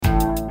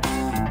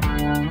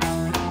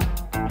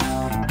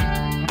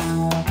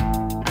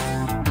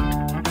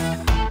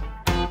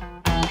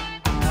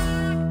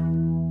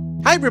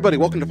Hi, everybody.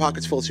 Welcome to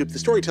Pockets Full of Soup, the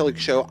storytelling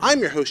show. I'm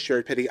your host,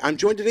 Jared Petty. I'm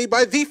joined today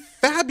by the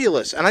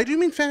fabulous, and I do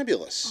mean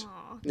fabulous,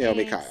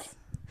 Naomi Kyle.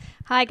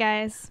 Hi,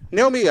 guys.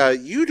 Naomi,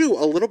 you do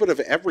a little bit of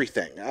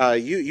everything.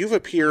 You've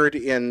appeared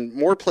in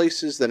more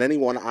places than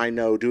anyone I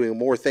know, doing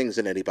more things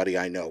than anybody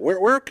I know.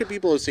 Where could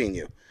people have seen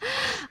you?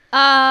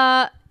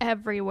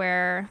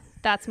 Everywhere.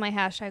 That's my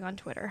hashtag on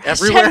Twitter.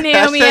 Everywhere. Hashtag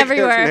Naomi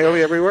everywhere.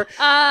 Naomi everywhere.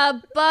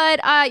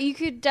 But you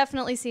could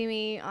definitely see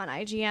me on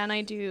IGN.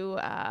 I do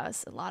a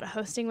lot of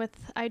hosting with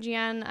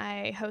IGN.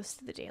 I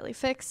host the Daily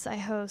Fix. I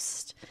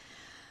host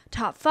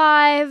Top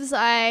Fives.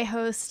 I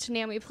host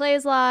Naomi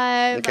Plays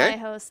Live. Okay. I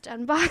host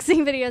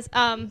unboxing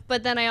videos.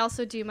 But then I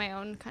also do my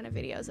own kind of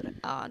videos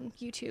on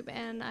YouTube,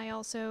 and I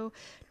also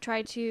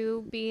try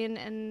to be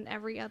in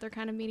every other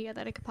kind of media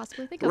that I could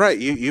possibly think of. Right.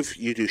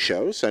 You do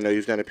shows. I know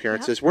you've done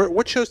appearances. Yep.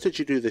 What shows did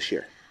you do this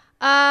year?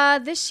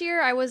 This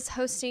year I was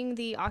hosting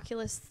the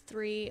Oculus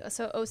 3,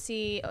 so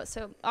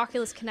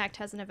Oculus Connect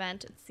has an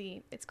event.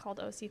 It's called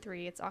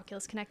OC3. It's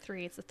Oculus Connect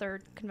 3. It's the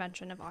third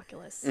convention of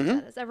Oculus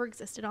that has ever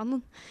existed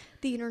on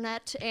the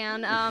internet,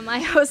 and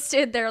I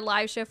hosted their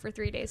live show for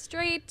 3 days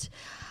straight.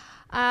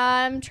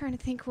 I'm trying to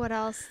think what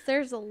else.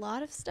 There's a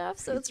lot of stuff,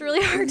 so it's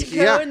really hard to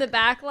go in the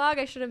backlog.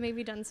 I should have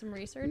maybe done some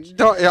research.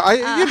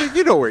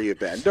 You know where you've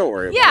been. Don't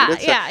worry about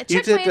it. Yeah.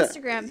 Check my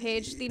Instagram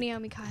page, the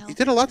Naomi Kyle. You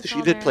did a lot this year.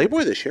 You did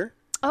Playboy this year.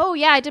 Oh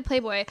yeah, I did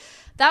Playboy.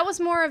 That was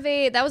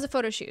a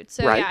photo shoot.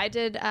 So right.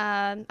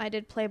 Yeah, I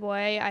did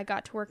Playboy. I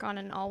got to work on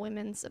an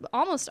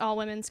almost all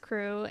women's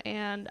crew,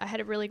 and I had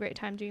a really great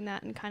time doing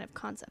that and kind of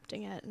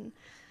concepting it and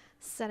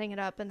setting it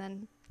up, and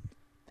then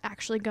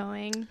actually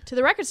going to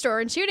the record store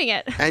and shooting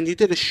it. And you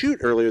did a shoot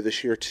earlier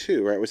this year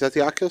too, right? Was that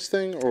the Oculus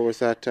thing, or was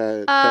that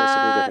was something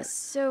different?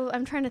 So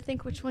I'm trying to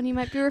think which one you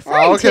might be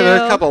referring to. Okay, there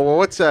are a couple. Well,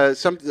 what's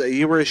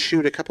you were a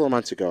shoot a couple of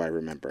months ago, I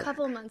remember. A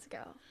couple of months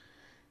ago.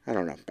 I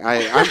don't know.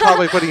 I'm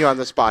probably putting you on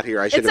the spot here.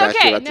 I should have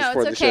asked you about this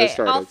before the show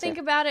started. I'll think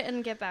about it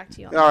and get back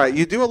to you. All right.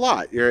 You do a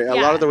lot. You're a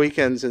lot of the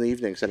weekends and the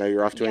evenings. I know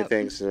you're off doing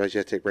things, so you have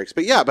to take breaks.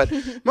 But yeah,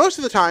 most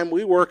of the time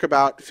we work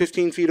about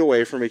 15 feet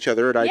away from each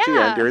other at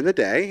IGN during the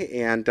day,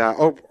 and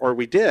or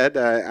we did.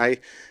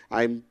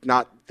 I'm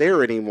not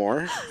there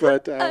anymore,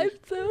 but I'm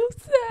so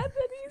sad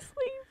that he's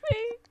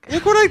sleeping.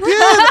 Look what I did!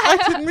 I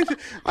didn't mean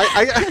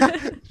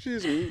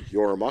to.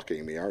 You're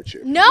mocking me, aren't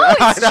you? No,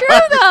 it's true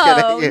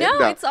though.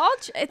 No,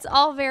 it's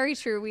all very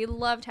true. We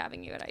loved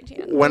having you at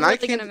IGN. We're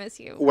really gonna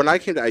miss you. When I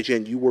came to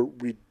IGN, you were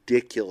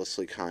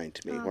ridiculously kind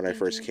to me when I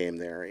first came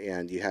there,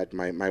 and you had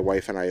my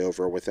wife and I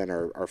over within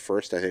our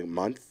first, I think,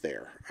 month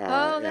there.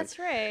 That's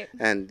right.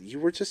 And you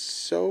were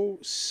just so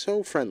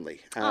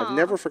friendly. I've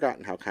never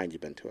forgotten how kind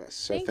you've been to us.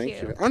 So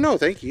thank you. Oh no,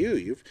 thank you.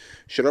 You've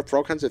showed up for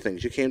all kinds of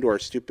things. You came to our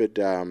stupid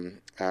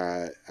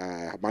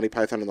Monty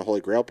Python and the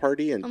Holy Grail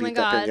party and beat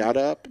that pinata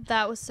up.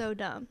 That was so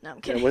dumb. No,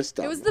 I'm kidding. It was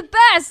dumb. It was the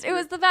best. It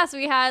was the best.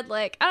 We had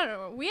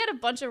we had a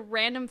bunch of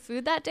random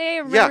food that day.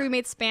 Remember we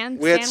made spam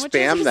We had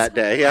spam that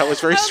day. Yeah, it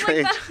was very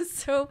strange.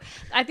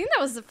 I think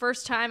that was the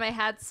first time I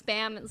had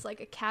spam. It was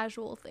like a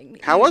casual thing.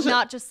 How was it?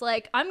 Not just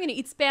like, I'm going to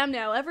eat spam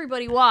now.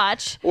 Everybody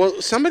watch.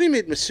 Well, somebody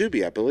made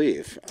musubi, I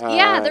believe.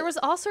 There was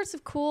all sorts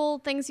of cool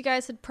things you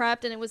guys had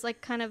prepped, and it was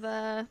like kind of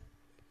a...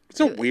 It's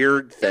a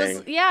weird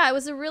thing. It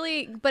was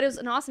but it was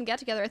an awesome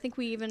get-together. I think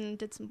we even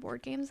did some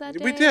board games that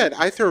day. We did.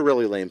 I threw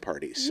really lame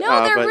parties.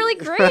 No, they're really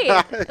great.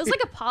 It was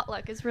like a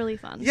potluck. It's really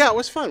fun. Yeah, it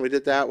was fun. We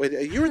did that.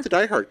 You were at the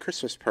Die Hard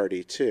Christmas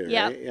party, too,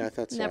 right? Yeah, I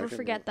thought so. Never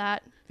forget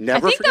that.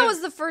 That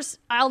was the first...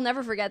 I'll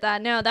never forget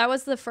that. No, that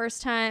was the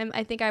first time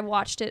I think I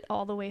watched it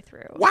all the way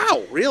through.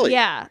 Wow, really?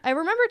 Yeah. I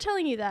remember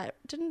telling you that.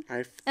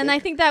 I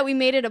think that we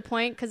made it a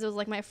point because it was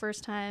like my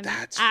first time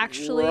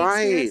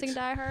experiencing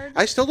Die Hard.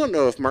 I still don't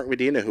know if Mark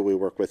Medina, who we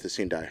work with, has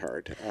seen Die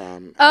Hard.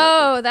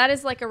 That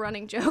is like a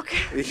running joke.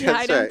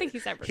 I don't think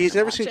he's ever He's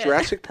never seen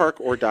Jurassic Park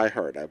or Die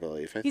Hard, I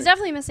believe. He's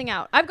definitely missing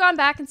out. I've gone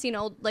back and seen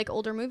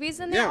older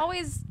movies, and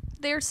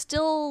they're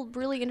still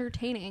really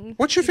entertaining.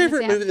 What's your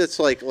favorite movie that's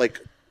like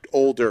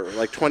older,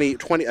 like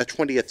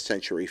 20th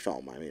century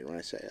film? I mean, when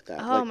I say it, that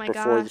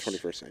before the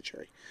 21st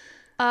century.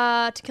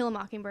 To Kill a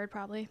Mockingbird,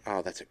 probably.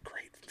 Oh, that's a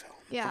great film.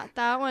 Yeah,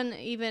 that one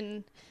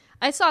even...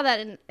 I saw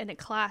that in a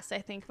class, I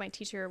think, my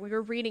teacher... We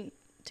were reading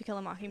To Kill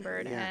a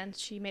Mockingbird, and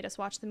she made us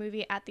watch the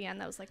movie at the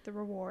end. That was like the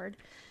reward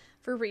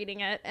for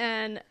reading it,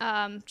 and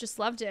just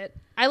loved it.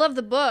 I loved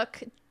the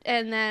book,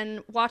 and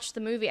then watched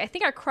the movie. I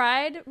think I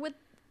cried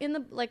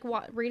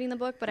reading the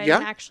book, but I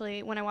didn't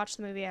actually. When I watched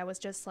the movie, I was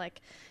just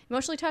like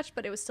emotionally touched,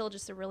 but it was still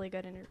just a really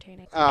good,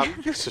 entertaining.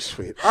 You're so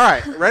sweet. All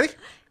right, ready?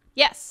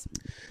 Yes.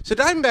 So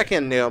diving back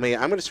in, Naomi,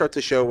 I'm going to start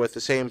the show with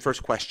the same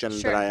first question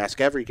that I ask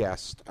every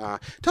guest.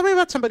 Tell me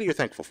about somebody you're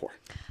thankful for.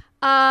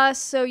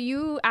 So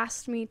you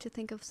asked me to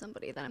think of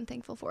somebody that I'm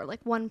thankful for,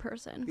 like one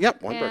person.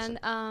 Yep, one person.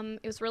 And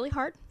it was really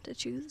hard to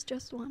choose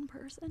just one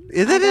person.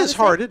 It is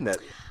hard, isn't it?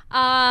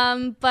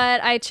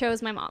 But I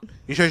chose my mom.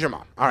 You chose your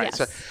mom. All right. Yes.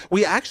 So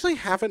we actually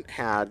haven't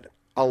had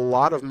a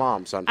lot of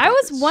moms on I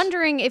Pockets. was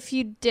wondering if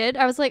you did.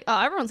 I was like, oh,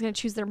 everyone's going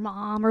to choose their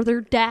mom or their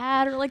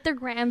dad or like their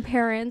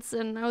grandparents.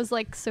 And I was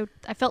like, so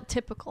I felt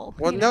typical.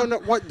 Well, no.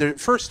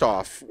 First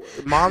off,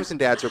 moms and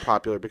dads are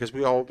popular because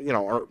we all,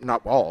 or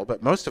not all,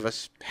 but most of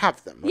us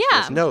have them. Most of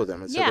us know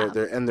them. And so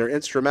they're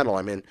instrumental.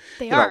 I mean,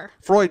 they are.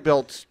 Freud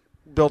built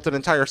an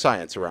entire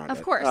science around it.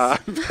 Of course.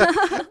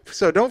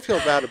 So don't feel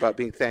bad about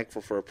being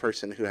thankful for a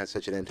person who has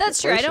such an intimate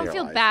That's true. I don't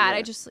feel life. bad. Yeah.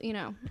 I just,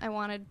 I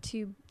wanted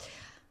to.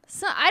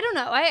 So I don't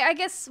know. I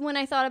guess when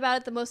I thought about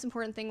it, the most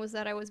important thing was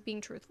that I was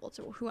being truthful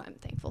to who I'm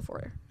thankful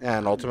for.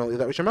 And ultimately,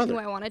 that was your mother. Who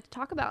I wanted to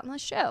talk about on the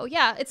show.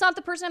 Yeah, it's not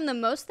the person I'm the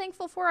most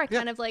thankful for. I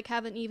kind of like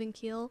have an even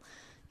keel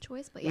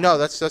choice, but yeah. No,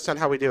 that's not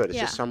how we do it. It's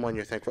just someone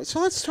you're thankful.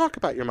 So let's talk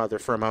about your mother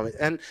for a moment.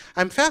 And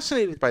I'm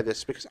fascinated by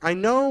this because I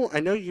know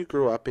you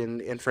grew up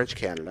in French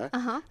Canada.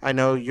 I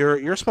know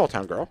you're a small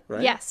town girl,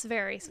 right? Yes,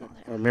 very small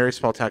town. A very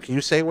small town. Can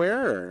you say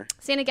where? Or?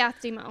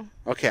 Saint-Agathe-des-Monts.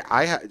 Okay,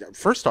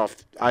 first off,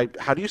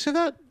 how do you say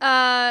that?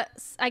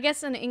 I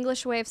guess an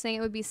English way of saying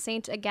it would be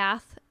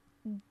Saint-Agathe.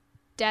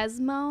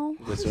 Desmo.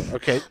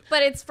 Okay.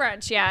 But it's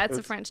French. Yeah, it's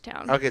a French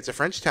town. Okay, it's a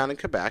French town in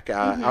Quebec,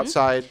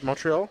 outside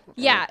Montreal.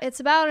 Yeah, it's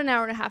about an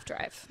hour and a half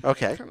drive.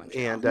 Okay. From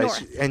Montreal. And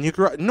north. And you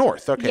grew up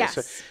north. Okay.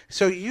 Yes.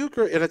 So you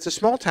grew, and it's a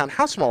small town.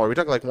 How small are we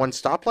talking? Like one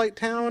stoplight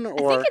town,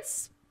 or? I think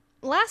it's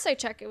last I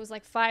checked, it was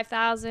like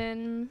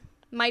 5,000.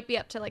 Might be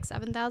up to like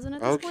 7,000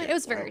 at this point. It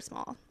was very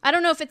small. I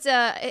don't know if it's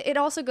it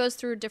also goes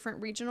through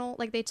different regional,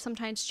 like they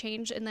sometimes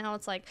change, and now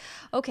it's like,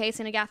 okay,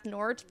 Saint-Agathe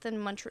North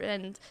and Montreal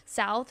and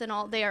South and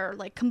all, they are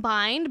like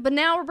combined, but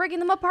now we're breaking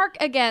them apart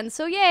again.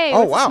 So yay,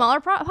 with a smaller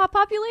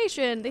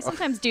population. They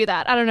sometimes do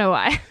that. I don't know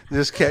why.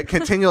 Just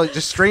continually,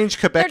 just strange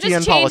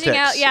Quebecian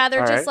politics.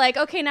 They're just like,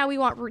 okay, now we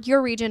want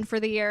your region for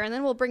the year, and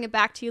then we'll bring it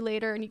back to you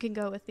later, and you can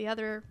go with the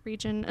other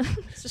region.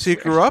 So you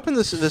grew up in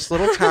this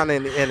little town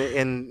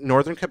in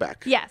northern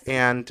Quebec. Yes.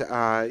 And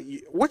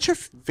what's your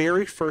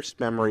very first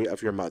memory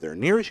of your mother,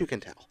 near as you can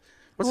tell?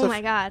 My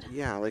God.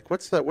 Yeah, like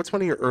what's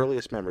one of your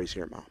earliest memories of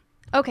your mom?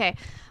 Okay.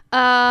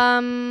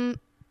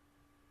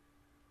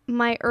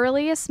 My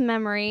earliest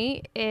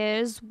memory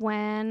is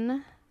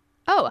when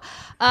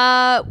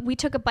we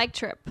took a bike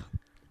trip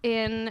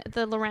in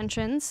the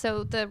Laurentians.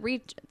 So the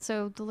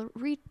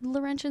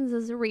Laurentians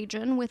is a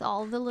region with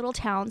all the little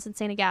towns, and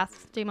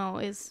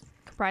Saint-Agathe-des-Monts is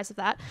comprised of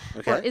that,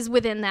 or is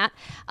within that.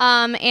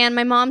 And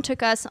my mom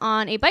took us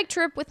on a bike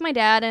trip with my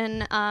dad,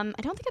 and I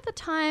don't think at the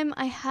time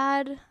I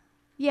had.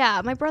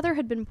 Yeah, my brother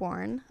had been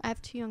born. I have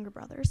 2 younger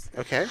brothers.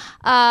 Okay.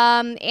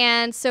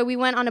 And so we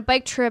went on a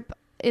bike trip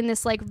in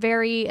this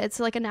it's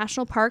like a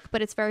national park,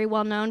 but it's very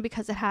well known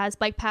because it has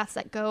bike paths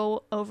that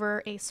go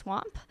over a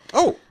swamp.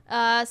 Oh.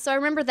 So I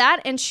remember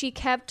that, and she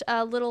kept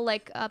a little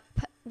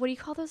what do you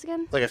call those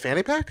again? Like a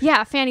fanny pack?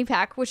 Yeah, fanny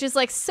pack, which is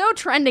like so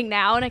trending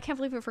now, and I can't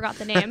believe I forgot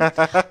the name.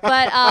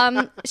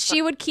 But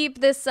she would keep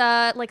this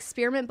like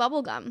spearmint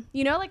bubble gum.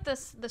 You know, like the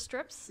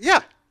strips?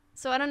 Yeah.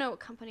 So I don't know what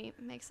company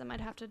makes them.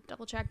 I'd have to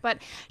double check. But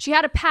she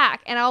had a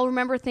pack, and I'll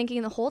remember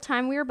thinking the whole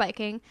time we were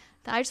biking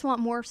that I just want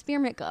more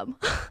spearmint gum.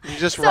 You're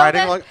just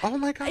riding like, oh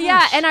my gosh.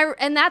 Yeah,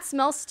 and that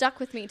smell stuck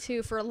with me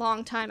too for a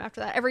long time after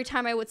that. Every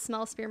time I would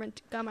smell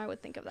spearmint gum, I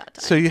would think of that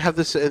time. So you have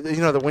this,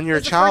 when you're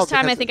a child. The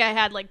first time I think I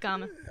had like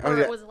gum, or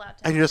was allowed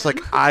to. And you're just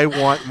like, I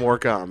want more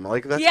gum.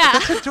 Like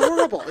that's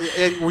adorable.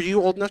 And were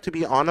you old enough to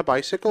be on a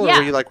bicycle, or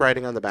were you like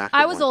riding on the back?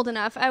 I was old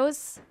enough.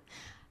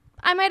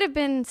 I might have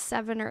been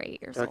 7 or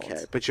 8 years old.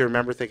 Okay, but you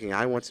remember thinking,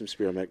 I want some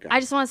spearmint gum. I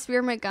just want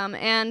spearmint gum,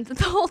 and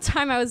the whole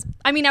time I was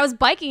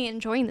biking and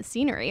enjoying the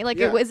scenery. Like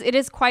it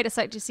is quite a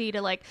sight to see,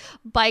 to like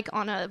bike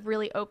on a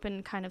really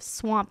open kind of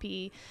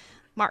swampy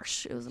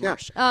marsh. It was a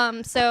marsh.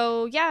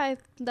 So yeah,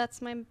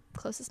 that's my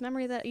closest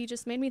memory that you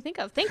just made me think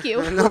of. Thank you.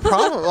 No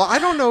problem. Well, I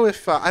don't know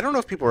if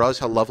people realize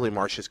how lovely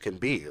marshes can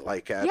be.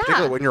 Like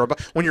particularly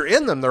when you're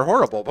in them, they're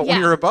horrible, but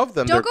when you're above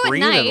them, they're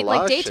green and lush. Don't go at night.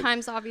 Like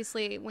daytime's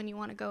obviously when you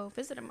want to go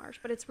visit a marsh,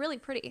 but it's really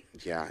pretty.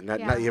 Yeah.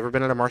 You ever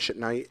been in a marsh at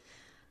night?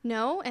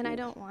 No, and I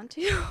don't want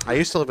to. I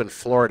used to live in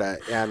Florida,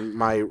 and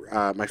my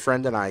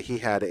friend and he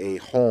had a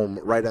home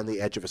right on the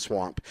edge of a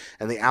swamp,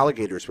 and the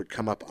alligators would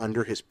come up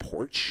under his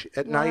porch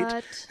at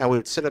night, and we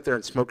would sit up there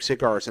and smoke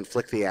cigars and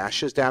flick the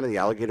ashes down, and the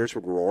alligators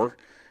would roar.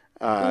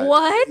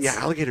 What? Yeah,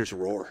 alligators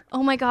roar.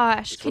 Oh my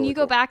gosh! Can you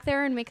go back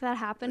there and make that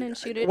happen and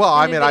shoot it? Well,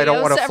 I mean, I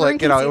don't want to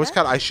flick. It was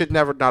kind of. I should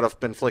never not have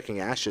been flicking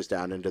ashes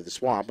down into the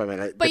swamp. I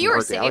mean, but you were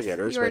hurt safe. The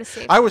alligators. You were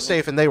safe. I was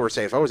safe and they were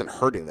safe. I wasn't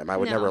hurting them. I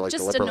would never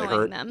deliberately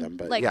hurt them.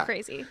 But like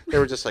crazy. They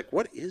were just like,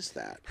 "What is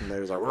that?" And they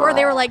was like, or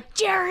they were like,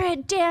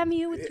 "Jared, damn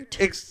you with your."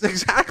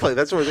 Exactly.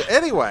 That's what.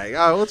 Anyway,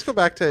 let's go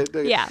back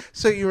to.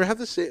 So you have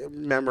this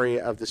memory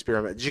of the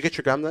spearmint. Did you get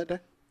your gum that day?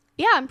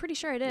 Yeah, I'm pretty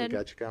sure I did. You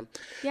got your gum.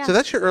 Yeah. So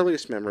that's your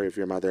earliest memory of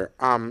your mother.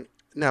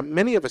 Now,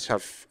 many of us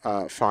have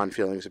fond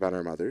feelings about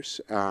our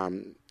mothers.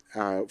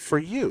 For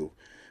you,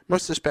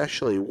 most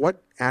especially,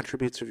 what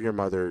attributes of your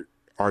mother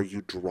are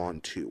you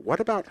drawn to?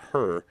 What about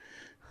her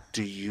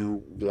do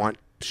you want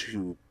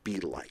to be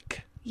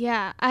like?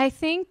 Yeah, I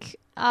think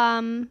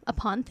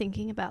upon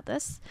thinking about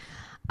this,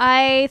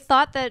 I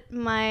thought that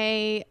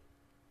my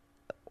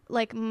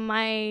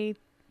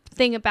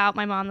thing about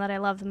my mom that I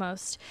love the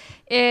most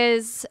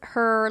is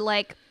her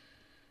like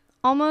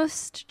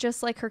almost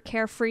just like her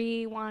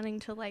carefree wanting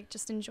to like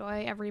just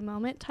enjoy every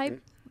moment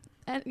type.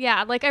 And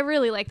yeah, like I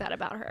really like that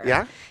about her.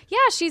 Yeah?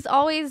 Yeah, she's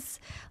always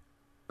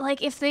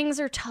like if things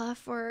are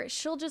tough or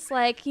she'll just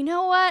like, you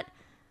know what?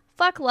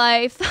 Fuck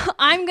life.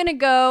 I'm going to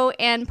go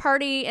and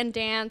party and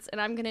dance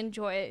and I'm going to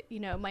enjoy, you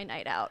know, my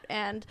night out.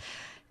 And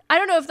I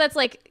don't know if that's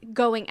like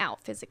going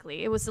out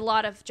physically. It was a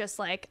lot of just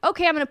like,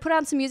 okay, I'm going to put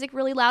on some music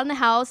really loud in the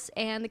house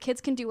and the kids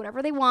can do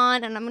whatever they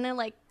want. And I'm going to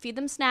like feed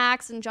them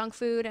snacks and junk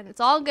food and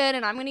it's all good.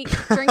 And I'm going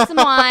to drink some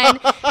wine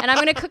and I'm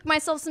going to cook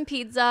myself some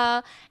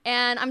pizza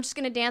and I'm just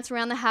going to dance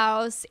around the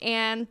house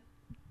and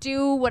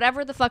do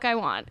whatever the fuck I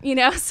want, you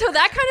know? So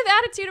that kind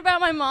of attitude about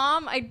my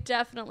mom, I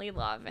definitely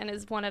love and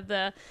is one of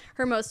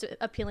her most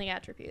appealing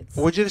attributes.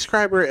 Would you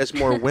describe her as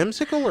more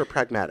whimsical or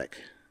pragmatic?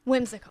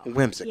 Whimsical.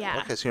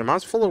 Yeah. Okay, so your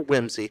mom's full of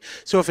whimsy.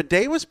 So if a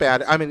day was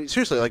bad, I mean,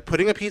 seriously, like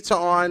putting a pizza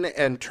on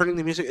and turning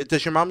the music,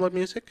 does your mom love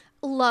music?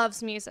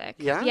 Loves music.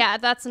 Yeah? Yeah,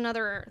 that's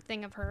another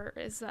thing of her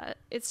is that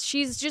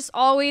she's just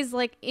always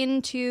like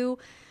into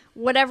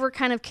whatever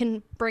kind of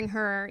can bring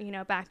her, you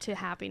know, back to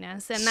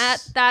happiness. And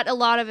that a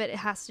lot of it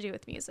has to do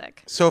with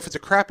music. So if it's a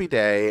crappy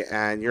day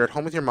and you're at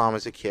home with your mom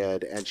as a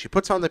kid and she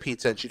puts on the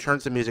pizza and she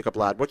turns the music up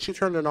loud, what's she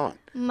turning on?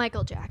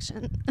 Michael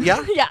Jackson.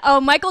 Yeah? Yeah.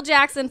 Oh, Michael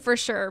Jackson for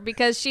sure,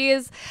 because she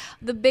is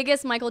the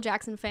biggest Michael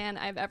Jackson fan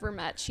I've ever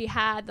met. She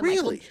had the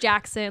Michael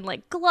Jackson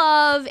like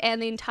glove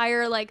and the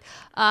entire like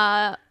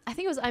I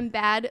think it was I'm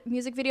Bad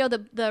music video,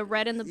 the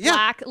red and the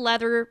black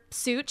leather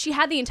suit. She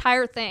had the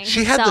entire thing.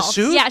 She had the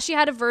suit? Yeah, she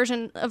had a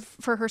version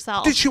for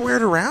herself. Did she wear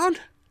it around?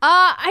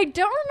 I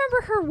don't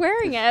remember her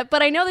wearing it,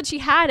 but I know that she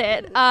had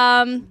it.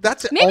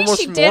 That's maybe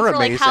almost she did more for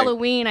like amazing.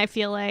 Halloween, I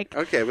feel like.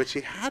 Okay, but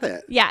she had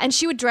it. Yeah, and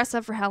she would dress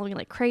up for Halloween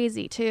like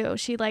crazy too.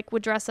 She like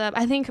would dress up.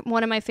 I think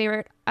one of my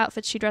favorite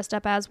outfits she dressed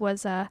up as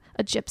was a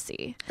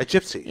gypsy. A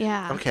gypsy.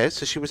 Yeah. Okay,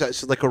 so she was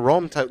so like a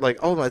Rome type. Like,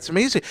 oh, that's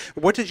amazing.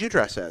 What did you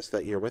dress as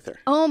that year with her?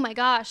 Oh my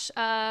gosh,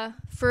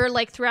 for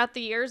like throughout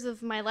the years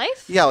of my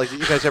life. Yeah, like did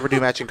you guys ever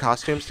do matching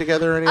costumes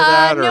together or any of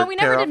that? No, we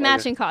never did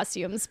matching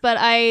costumes. But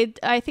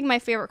I think my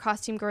favorite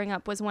costume growing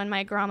up was when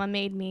my grandma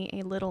made me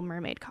a Little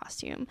Mermaid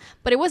costume.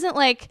 But it wasn't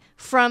like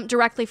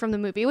directly from the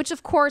movie, which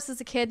of course as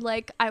a kid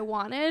like I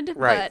wanted.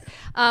 Right.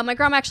 But my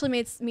grandma actually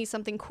made me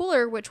something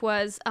cooler, which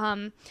was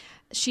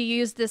she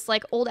used this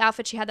like old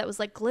outfit she had that was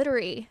like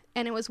glittery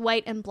and it was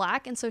white and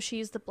black, and so she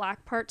used the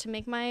black part to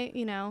make my,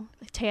 you know,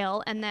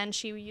 tail, and then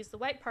she used the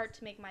white part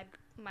to make my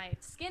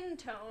skin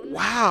tone.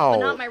 Wow. But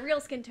not my real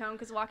skin tone,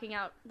 because walking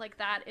out like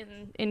that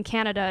in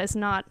Canada is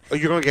not. Oh,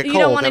 you're going to get cold. You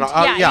don't want to.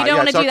 You don't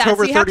want to do that.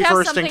 October so you have to have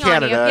 31st something in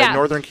Canada, on you.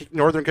 Yeah.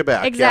 northern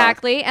Quebec.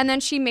 Exactly. Yeah. And then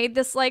she made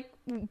this like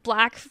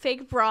black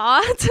fake bra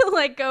to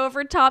like go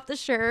over top the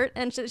shirt,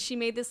 and she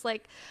made this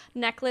like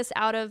necklace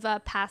out of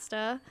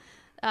pasta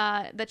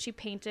that she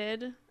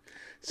painted.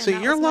 So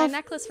your my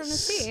necklace from the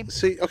sea.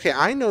 See, okay,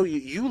 I know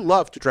you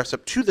love to dress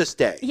up to this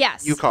day.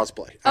 Yes. You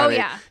cosplay. Oh,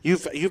 yeah.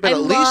 You've been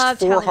at least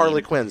 4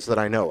 Harley Quinns that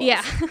I know of.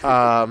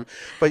 Yeah.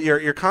 But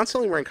you're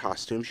constantly wearing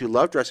costumes. You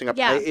love dressing up.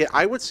 Yeah.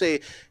 I would say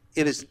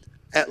it is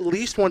at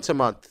least once a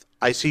month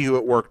I see you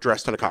at work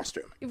dressed in a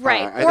costume.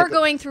 Right. Or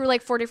going through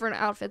like 4 different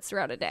outfits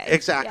throughout a day.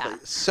 Exactly. Yeah.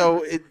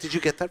 So did you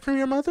get that from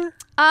your mother?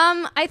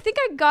 I think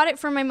I got it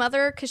from my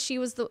mother because she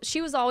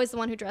was always the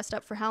one who dressed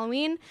up for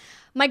Halloween.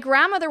 My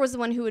grandmother was the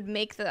one who would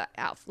make the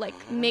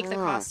make the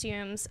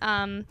costumes,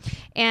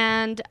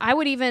 and I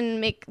would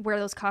even wear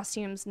those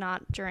costumes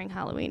not during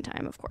Halloween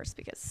time, of course,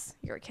 because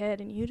you're a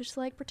kid and you just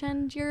like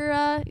pretend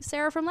you're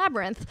Sarah from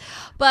Labyrinth.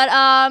 But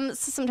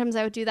so sometimes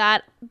I would do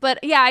that. But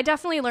yeah, I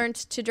definitely learned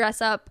to dress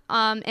up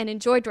and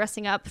enjoy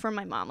dressing up from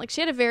my mom. Like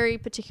she had a very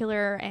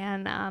particular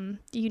and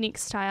unique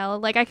style.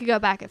 Like I could go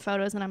back at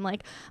photos and I'm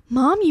like,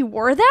 Mom, you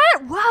wore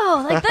that?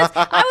 Whoa! Like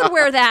I would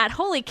wear that.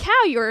 Holy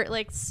cow! You're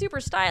like super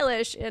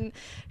stylish. And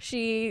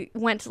she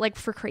went like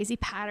for crazy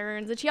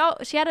patterns, and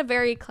she had a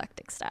very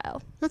eclectic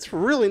style. That's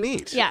really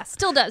neat. Yeah,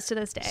 still does to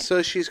this day.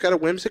 So she's got a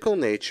whimsical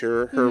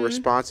nature. Her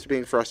response to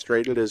being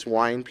frustrated is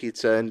wine,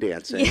 pizza, and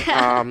dancing.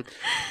 Yeah.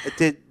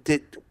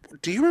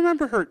 Do you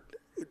remember her?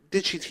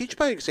 Did she teach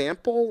by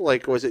example?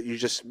 Like, was it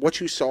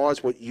what you saw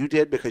is what you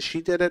did because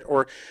she did it?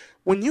 Or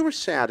when you were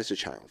sad as a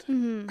child,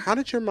 how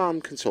did your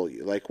mom console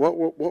you? Like,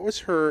 what was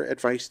her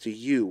advice to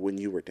you when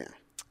you were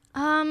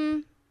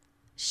down?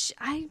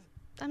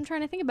 I'm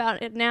trying to think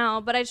about it now,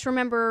 but I just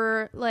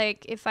remember,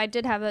 like, if I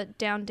did have a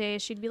down day,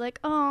 she'd be like,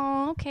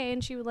 oh, okay,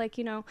 and she would, like,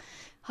 you know,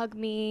 hug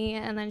me,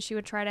 and then she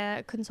would try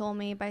to console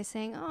me by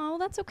saying, oh,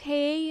 that's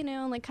okay, you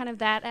know, like, kind of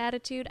that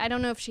attitude. I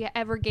don't know if she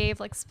ever gave,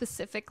 like,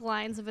 specific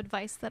lines of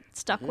advice that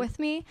stuck with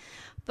me,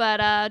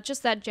 but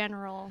just that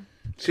general...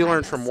 She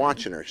learned from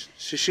watching her.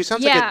 She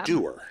sounds like a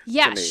doer.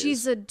 Yeah,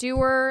 she's a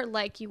doer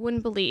like you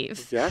wouldn't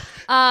believe. Yeah?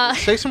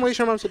 Say some ways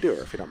your mom's a doer,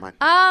 if you don't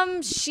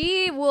mind.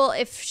 She will,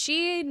 if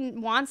she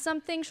wants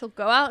something, she'll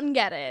go out and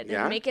get it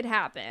and make it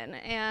happen.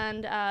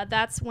 And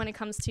that's when it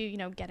comes to, you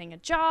know, getting a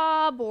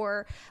job,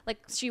 or like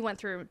she went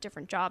through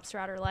different jobs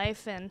throughout her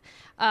life, and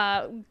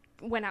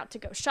went out to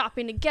go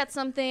shopping to get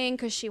something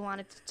because she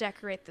wanted to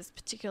decorate this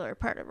particular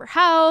part of her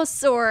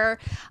house, or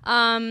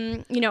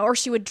or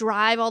she would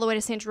drive all the way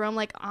to St. Jerome,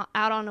 like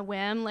out on a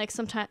whim. Like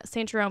sometimes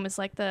St. Jerome is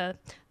like the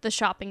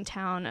shopping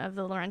town of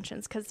the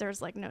Laurentians because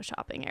there's like no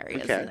shopping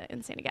areas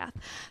in St. Agatha.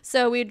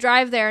 So we'd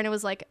drive there, and it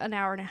was like an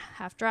hour and a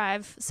half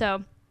drive.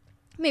 So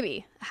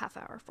maybe a half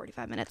hour,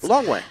 45 minutes. A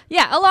long way.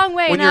 Yeah, a long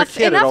way. When Enough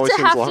you're a kid, it always to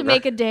seems have longer. to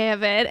make a day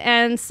of it.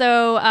 And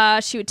so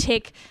she would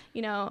take,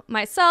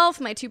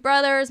 myself, my two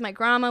brothers, my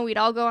grandma. We'd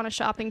all go on a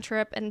shopping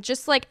trip, and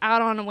just like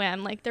out on a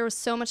whim. Like there was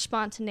so much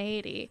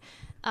spontaneity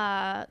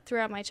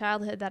throughout my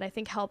childhood that I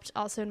think helped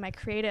also in my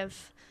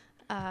creative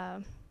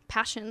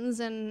passions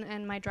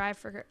and my drive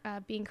for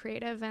being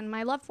creative and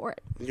my love for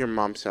it. Your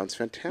mom sounds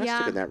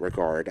fantastic in that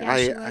regard. Yeah,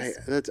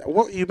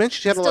 You mentioned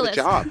she had a lot of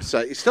jobs.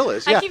 She still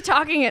is. Yeah. I keep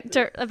talking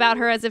about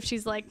her as if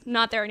she's like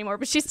not there anymore,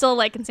 but she's still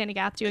like in St.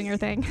 Agatha doing her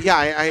thing.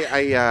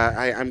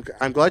 Yeah,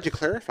 I'm glad you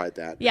clarified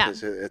that. Yeah,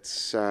 because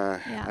it's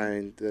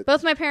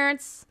both my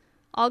parents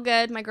all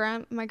good. My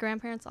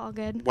grandparents all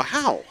good.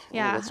 Wow.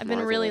 Yeah, I've been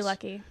really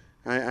lucky.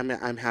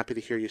 I'm happy to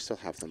hear you still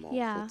have them all.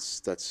 Yeah.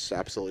 That's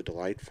absolutely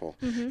delightful.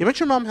 Mm-hmm. You mentioned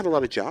your mom had a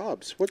lot of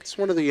jobs. What's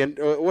one of the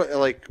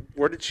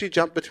where did she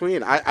jump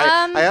between? I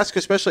ask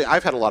especially.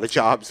 I've had a lot of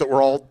jobs that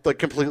were all like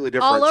completely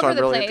different. All over so I'm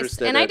the really place.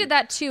 interested. And I did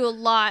that too a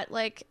lot.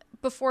 Like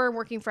before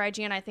working for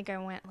IGN, I think I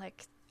went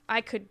like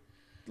I could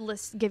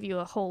give you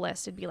a whole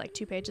list. It'd be like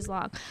 2 pages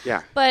long.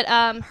 Yeah. But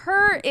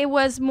it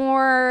was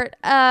more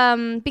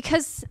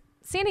because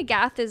St.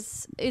 Agatha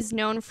is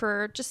known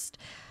for just.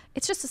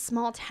 It's just a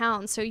small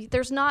town, so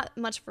there's not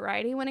much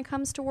variety when it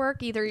comes to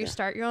work. Either you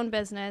start your own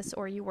business,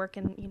 or you work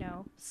in,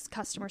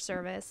 customer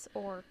service,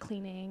 or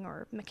cleaning,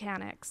 or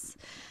mechanics.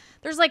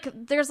 There's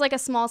like a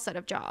small set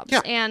of jobs,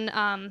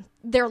 and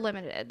they're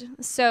limited.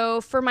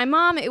 So for my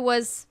mom, it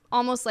was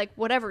almost like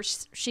whatever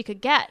she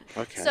could get.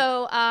 Okay.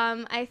 So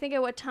I think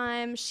at what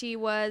time she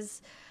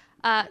was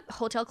a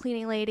hotel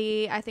cleaning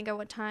lady. I think at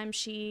what time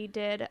she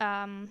did.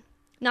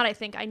 Not I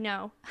think, I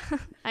know.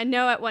 I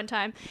know at one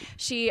time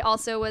she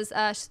also was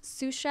a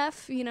sous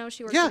chef. She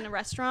worked in a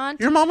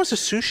restaurant. Your mom was a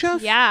sous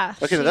chef? Yeah.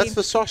 Okay, that's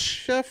the sauce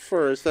chef,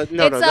 or is that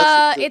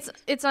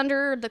it's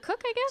under the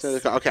cook, I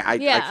guess. Okay, I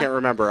can't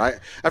remember.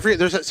 I forget.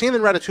 There's that scene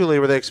in Ratatouille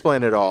where they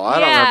explain it all. I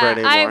don't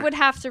remember anymore. I would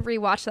have to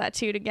rewatch that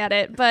too to get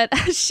it. But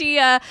she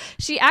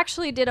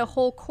actually did a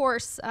whole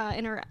course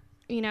in her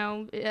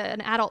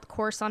an adult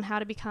course on how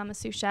to become a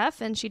sous chef,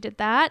 and she did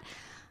that.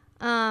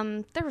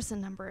 There was a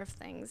number of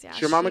things. Yeah.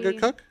 Is your mom a good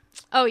cook?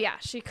 Oh yeah,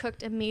 she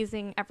cooked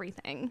amazing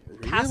everything.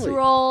 Really?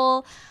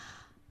 Casserole.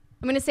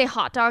 I'm gonna say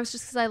hot dogs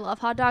just because I love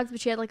hot dogs,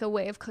 but she had like a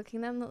way of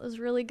cooking them that was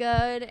really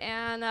good,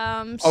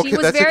 and she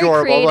was that's very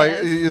adorable.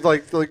 creative.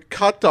 Like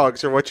hot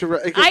dogs or what you?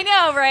 I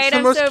know, right?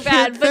 I'm so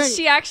bad, but thing.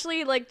 she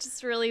actually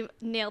just really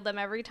nailed them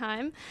every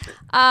time.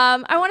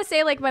 I want to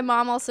say my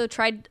mom also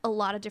tried a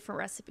lot of different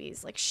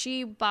recipes. Like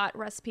she bought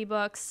recipe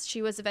books.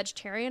 She was a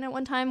vegetarian at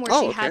one time where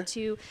she had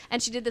to,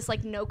 and she did this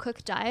no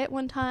cook diet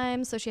one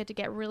time, so she had to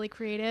get really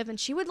creative, and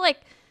she would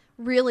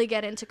really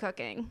get into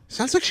cooking.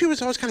 Sounds like she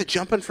was always kind of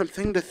jumping from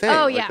thing to thing.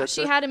 Oh yeah,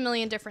 she had a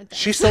million different things.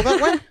 She's still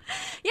that way?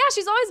 Yeah,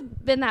 she's always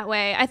been that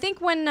way. I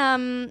think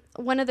when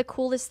one of the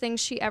coolest things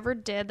she ever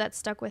did that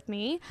stuck with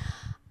me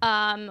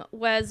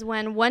was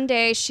when one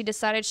day she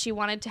decided she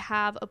wanted to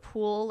have a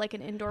pool, like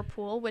an indoor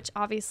pool, which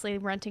obviously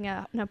renting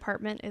an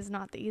apartment is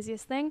not the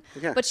easiest thing.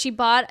 Yeah. But she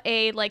bought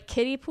a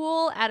kiddie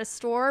pool at a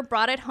store,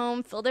 brought it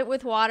home, filled it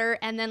with water,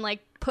 and then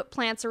put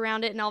plants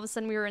around it, and all of a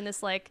sudden we were in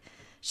this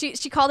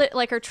She called it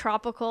her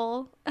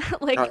tropical,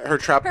 her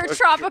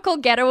tropical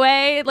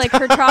getaway,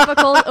 her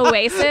tropical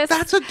oasis.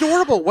 That's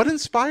adorable. What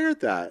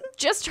inspired that?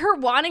 Just her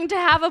wanting to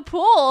have a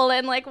pool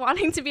and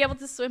wanting to be able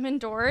to swim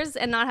indoors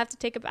and not have to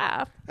take a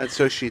bath. And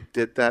so she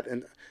did that,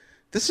 and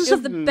this is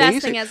amazing. The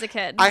best thing as a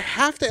kid. I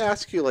have to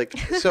ask you,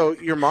 so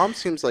your mom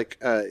seems like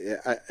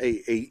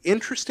a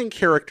interesting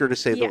character to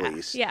say the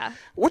least. Yeah.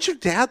 What's your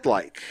dad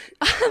like?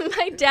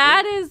 My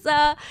dad is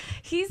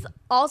he's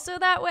also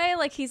that way.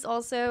 He's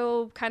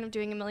also kind of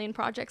doing a million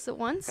projects at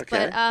once.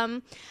 Okay.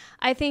 But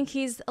I think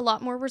he's a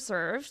lot more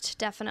reserved,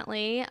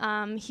 definitely.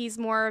 He's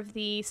more of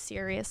the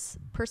serious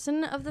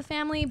person of the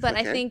family, but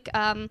I think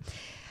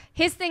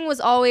his thing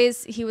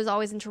was he was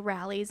always into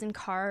rallies and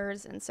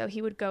cars, and so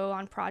he would go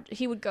on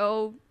he would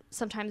go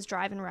sometimes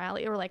drive in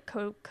rally or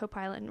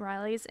co-pilot in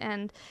rallies,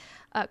 and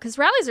because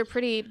rallies are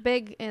pretty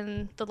big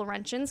in the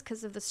Laurentians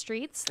because of the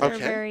streets. They're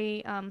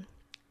very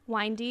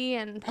windy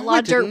and a lot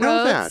of dirt roads.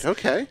 Know that.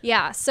 Okay.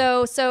 Yeah,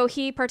 so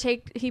he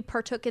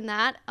partook in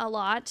that a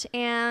lot,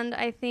 and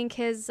I think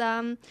his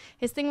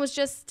thing was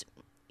just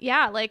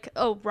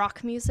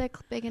rock music,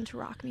 big into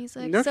rock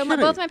music. No so kidding.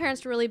 Both my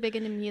parents were really big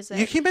into music.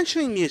 You keep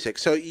mentioning music,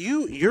 so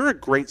you're a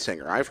great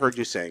singer. I've heard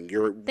you sing.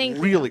 You're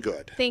really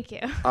good. Thank you.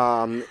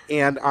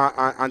 And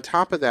on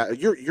top of that,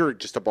 you're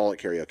just a ball at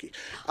karaoke.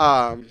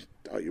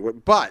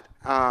 But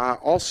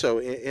also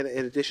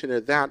in addition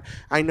to that,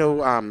 I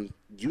know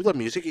you love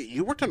music.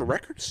 You worked in a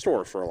record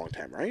store for a long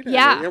time, right?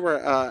 Yeah. I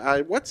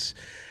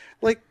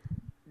mean,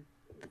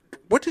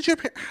 What did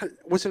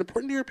was it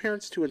important to your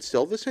parents to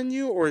instill this in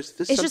you, or is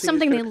this it's just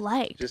something they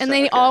liked, and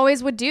they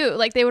always would do.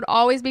 Like, they would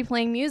always be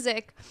playing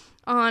music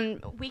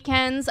on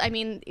weekends. I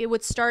mean, it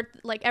would start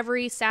like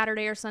every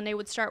Saturday or Sunday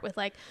would start with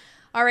like,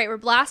 all right, we're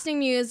blasting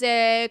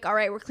music. All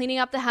right, we're cleaning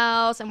up the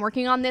house. I'm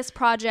working on this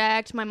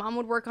project. My mom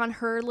would work on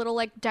her little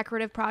like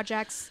decorative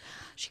projects.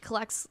 She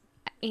collects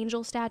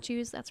angel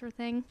statues. That's her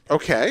thing.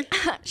 Okay.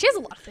 She has a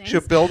lot of things. She'll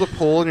build a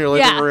pool in your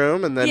living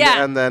room and then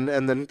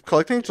and then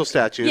collect angel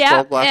statues.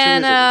 Yeah.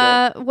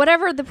 And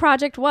whatever the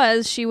project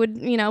was, she would,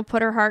 you know,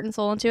 put her heart and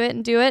soul into it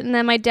and do it. And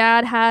then my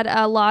dad had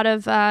a lot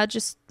of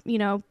just, you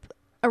know,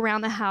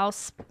 around the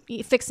house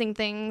fixing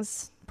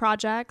things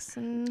projects,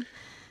 and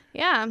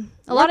a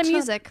lot of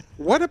music.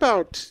 What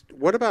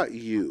about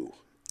you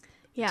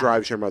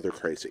drives your mother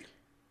crazy?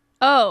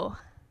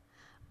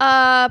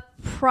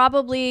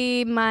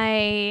 Probably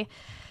my,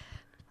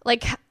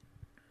 like,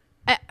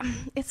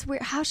 it's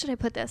weird, how should I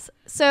put this?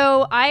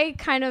 So I'm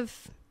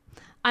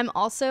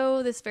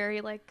also this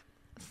very like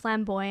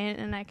flamboyant,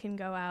 and I can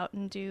go out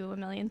and do a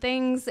million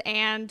things,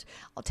 and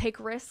I'll take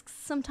risks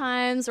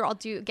sometimes, or I'll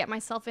get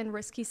myself in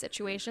risky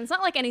situations.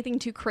 Not like anything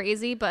too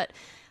crazy, but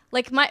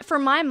like for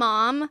my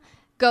mom,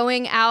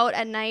 going out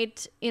at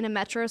night in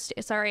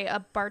a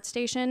BART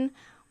station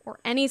or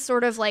any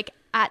sort of like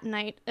at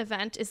night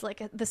event is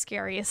like the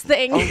scariest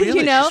thing. Oh, really?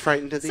 You know? She's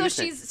frightened of the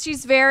evening.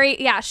 She's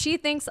very, she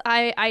thinks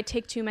I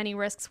take too many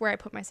risks where I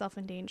put myself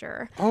in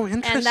danger. Oh,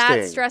 interesting. And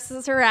that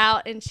stresses her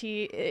out, and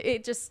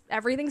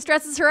everything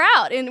stresses her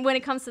out and when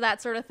it comes to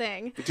that sort of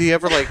thing. Do you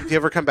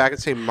ever come back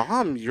and say,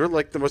 Mom, you're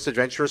like the most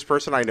adventurous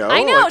person I know?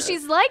 I know.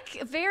 She's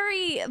like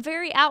very,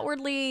 very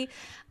outwardly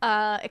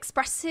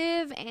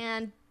expressive,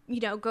 and you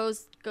know,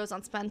 goes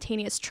on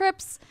spontaneous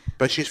trips.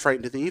 But she's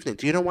frightened of the evening.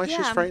 Do you know why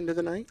she's frightened of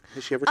the night?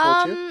 Has she ever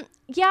told you?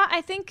 Yeah,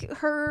 I think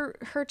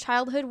her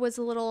childhood was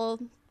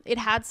it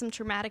had some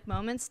traumatic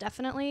moments,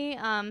 definitely.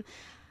 I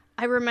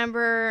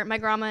remember my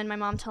grandma and my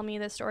mom tell me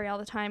this story all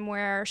the time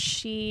where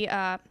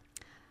so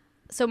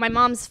my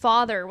mom's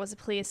father was a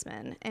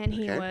policeman, and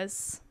he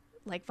was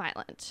like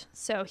violent.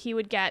 So he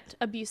would get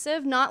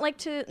abusive, not like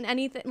to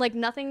anything, like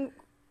nothing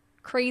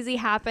crazy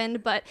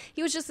happened, but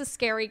he was just a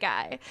scary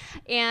guy.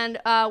 And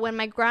when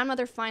my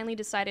grandmother finally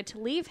decided to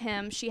leave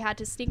him, she had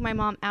to sneak my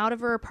mom out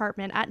of her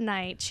apartment at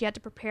night. She had to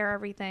prepare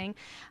everything,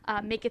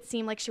 make it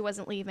seem like she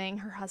wasn't leaving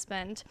her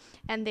husband,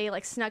 and they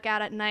like snuck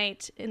out at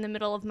night in the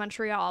middle of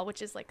Montreal,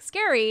 which is like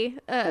scary.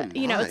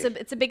 You know,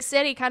 it's a big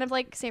city, kind of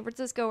like San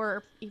Francisco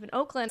or even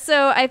Oakland.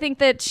 So I think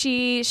that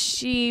she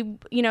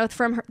you know,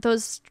 from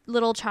those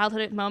little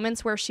childhood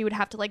moments where she would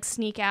have to like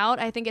sneak out,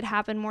 I think it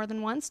happened more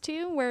than once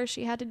too, where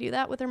she had to do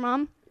that with her mom.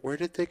 Where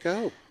did they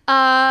go?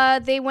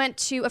 They went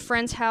to a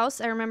friend's house.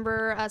 I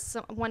remember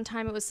one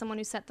time it was someone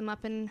who set them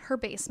up in her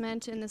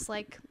basement in this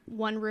like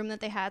one room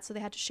that they had, so they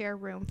had to share a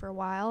room for a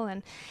while.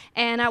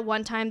 And at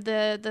one time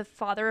the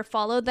father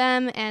followed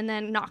them and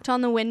then knocked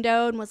on the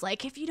window and was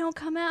like, "If you don't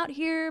come out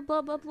here,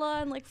 blah blah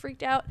blah," and like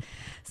freaked out.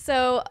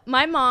 So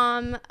my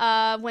mom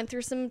went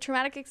through some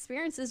traumatic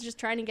experiences just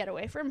trying to get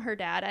away from her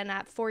dad. And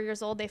at 4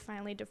 years old, they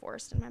finally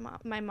divorced, and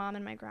my mom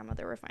and my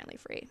grandmother were finally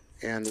free.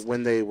 And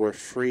when they were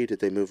free, did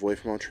they move away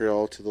from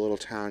Montreal to the little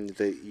town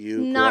that you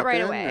grew Not up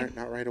right in? away.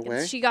 Not right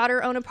away? She got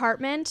her own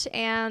apartment,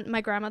 and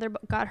my grandmother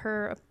got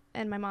her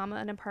and my mama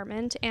an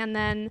apartment. And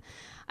then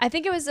I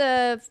think it was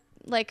a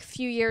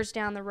few years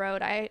down the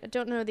road. I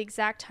don't know the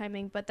exact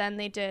timing, but then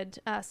they did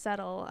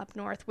settle up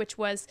north, which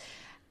was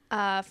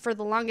for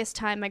the longest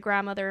time my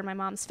grandmother and my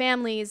mom's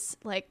family's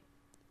like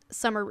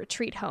summer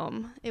retreat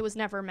home. It was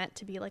never meant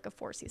to be like a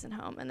 4-season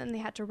home, and then they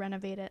had to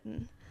renovate it,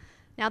 and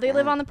now they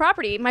live on the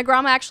property. My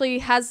grandma actually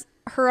has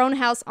her own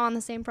house on the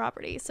same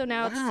property, so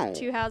now it's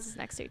 2 houses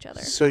next to each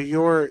other. So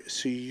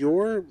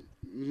your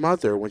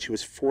mother, when she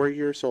was 4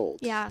 years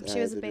old, she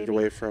was a baby,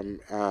 away from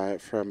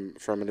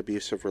an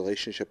abusive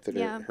relationship that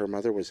her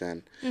mother was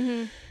in,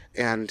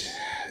 and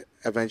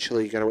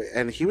eventually got away.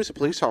 And he was a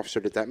police officer.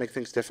 Did that make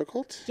things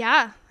difficult?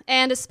 Yeah.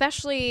 And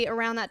especially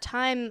around that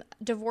time,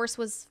 divorce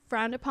was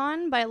frowned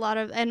upon by a lot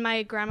of, and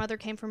my grandmother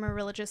came from a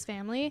religious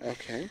family.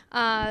 Okay.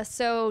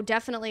 So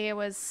definitely it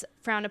was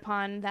frowned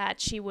upon that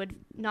she would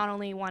not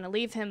only want to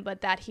leave him,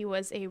 but that he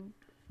was a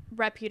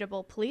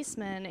reputable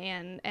policeman,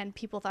 and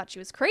people thought she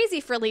was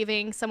crazy for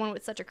leaving someone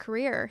with such a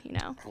career, you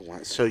know. Oh, wow.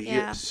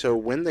 So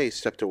when they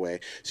stepped away,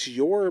 so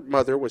your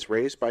mother was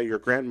raised by your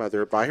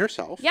grandmother by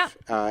herself. Yeah.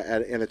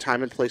 In a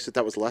time and place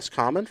that was less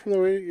common from the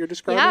way you're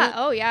describing it?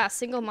 Oh yeah,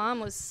 single mom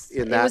was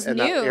new. That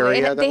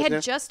area, they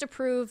had just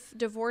approved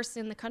divorce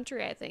in the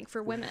country, I think,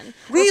 for women.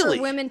 Really?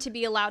 For women to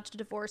be allowed to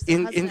divorce their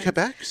husband. In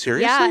Quebec?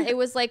 Seriously? Yeah, it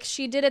was like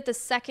she did it the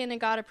second it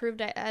got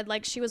approved.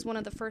 She was one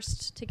of the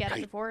first to get a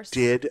divorce.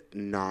 Did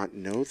not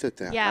know that.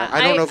 Yeah,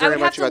 I don't know very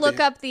much about I would have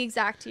to look up the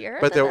exact year.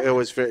 But it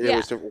was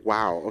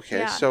wow. Okay,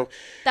 yeah. So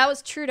that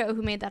was Trudeau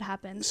who made that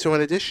happen. So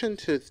in addition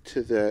to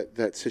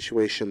that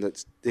situation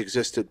that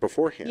existed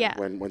beforehand,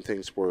 when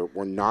things were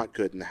not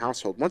good in the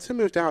household, once they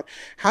moved out,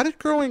 how did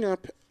growing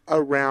up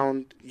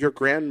around your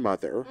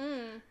grandmother,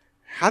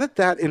 how did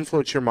that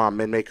influence your mom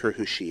and make her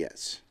who she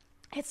is?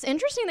 It's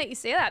interesting that you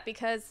say that,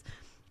 because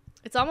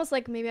it's almost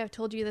like maybe I've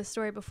told you this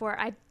story before.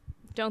 I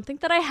don't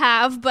think that I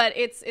have, but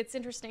it's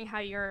interesting how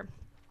you're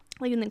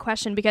leaving the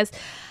question, because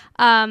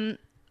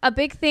a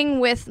big thing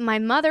with my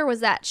mother was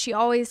that she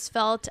always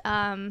felt,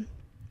 and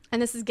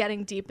this is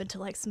getting deep into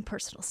like some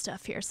personal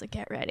stuff here, so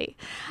get ready,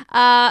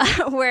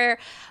 where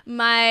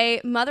my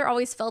mother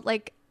always felt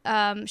like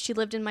she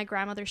lived in my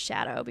grandmother's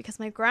shadow, because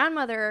my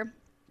grandmother,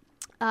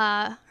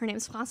 her name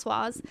is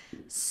Françoise,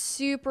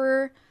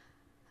 super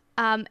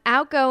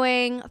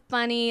outgoing,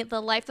 funny,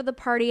 the life of the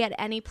party at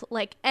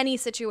any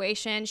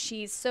situation.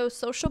 She's so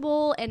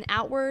sociable and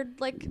outward,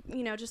 like,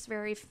 you know, just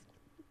very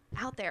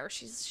out there.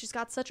 She's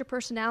got such a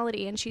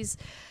personality, and she's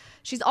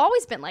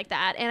always been like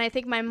that. And I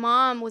think my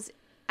mom was,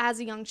 as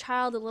a young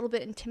child, a little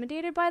bit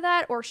intimidated by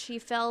that, or she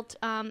felt,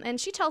 and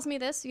she tells me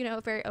this, you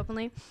know, very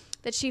openly,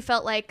 that she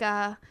felt like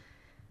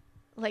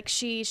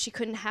she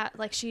couldn't have,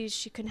 like she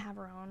couldn't have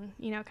her own,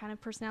 you know, kind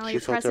of personality.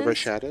 She felt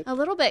overshadowed a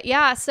little bit,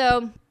 yeah.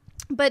 So.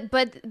 But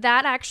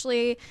that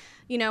actually,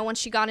 you know, when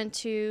she got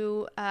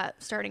into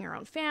starting her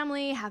own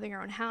family, having her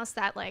own house,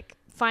 that like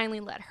finally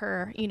let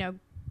her, you know,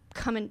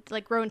 come and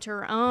like grow into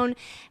her own,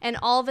 and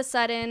all of a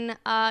sudden,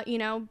 you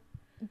know,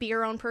 be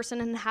her own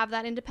person and have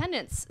that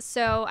independence.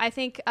 So I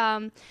think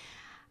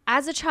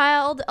as a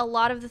child, a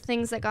lot of the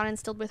things that got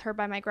instilled with her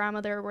by my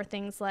grandmother were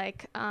things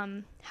like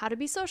how to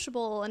be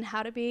sociable and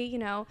how to be, you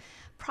know,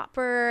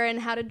 proper, and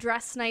how to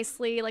dress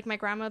nicely. Like my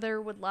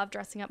grandmother would love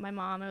dressing up my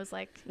mom. It was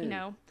like, you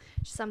know,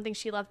 something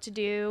she loved to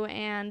do.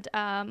 And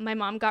my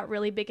mom got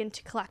really big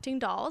into collecting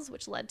dolls,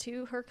 which led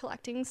to her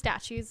collecting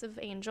statues of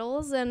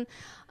angels. And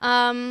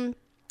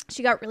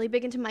she got really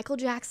big into Michael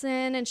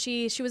Jackson, and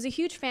she was a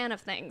huge fan of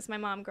things, my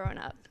mom growing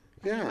up.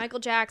 Yeah. You know, Michael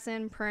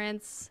Jackson,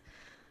 Prince.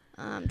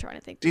 I'm trying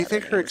to think. Do you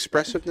think her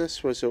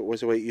expressiveness was a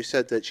way? You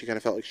said that she kind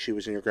of felt like she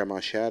was in your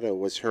grandma's shadow.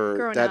 Was her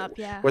growing up?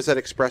 Yeah. Was that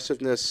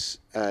expressiveness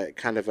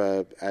kind of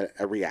a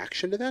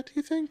reaction to that? Do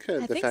you think?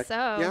 I think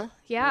so. Yeah.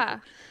 Yeah.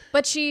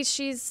 But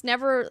she's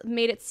never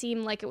made it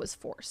seem like it was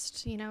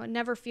forced. You know, it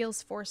never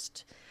feels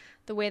forced,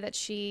 the way that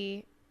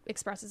she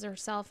expresses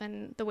herself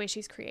and the way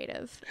she's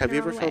creative. Have you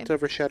ever felt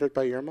overshadowed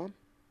by your mom?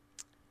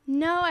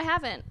 No, I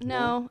haven't.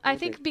 No. I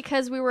think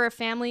because we were a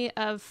family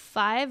of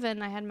 5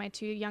 and I had my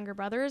 2 younger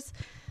brothers,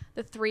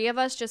 the 3 of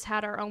us just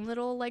had our own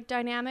little like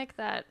dynamic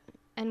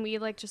and we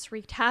like just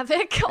wreaked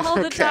havoc all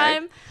the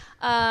time.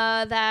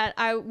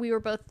 We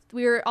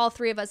were all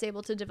 3 of us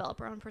able to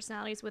develop our own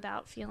personalities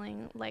without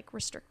feeling like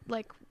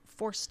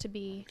forced to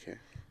be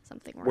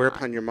something.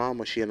 Whereupon your mom,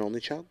 was she an only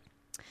child?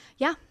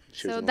 Yeah.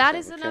 So that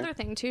is another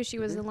thing too. She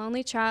was a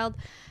lonely child.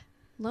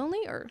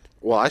 Lonely or?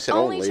 Well, I said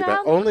only,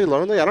 but only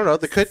lonely. I don't know.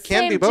 The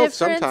can be both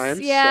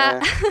sometimes.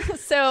 Yeah.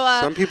 So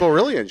some people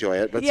really enjoy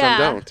it, but some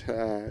don't.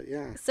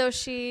 Yeah. So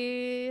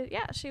she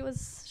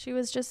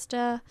was just,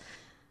 and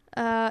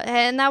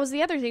that was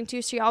the other thing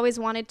too. She always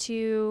wanted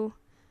to,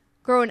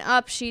 growing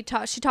up, she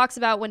talks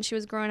about when she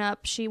was growing up,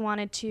 she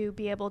wanted to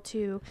be able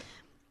to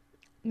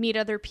meet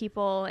other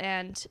people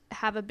and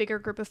have a bigger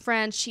group of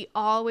friends. She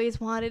always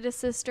wanted a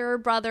sister or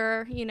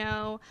brother, you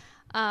know.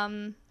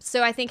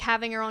 So I think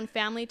having her own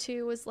family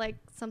too was like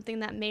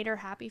something that made her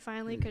happy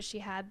finally, because she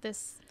had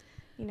this,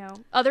 you know,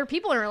 other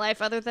people in her life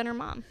other than her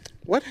mom.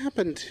 What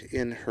happened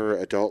in her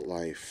adult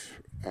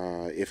life,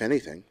 if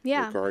anything,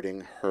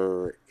 regarding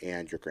her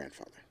and your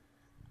grandfather?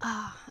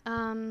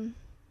 I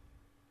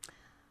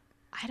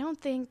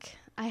don't think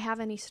I have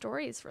any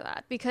stories for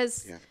that,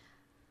 because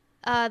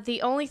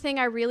the only thing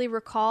I really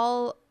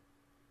recall,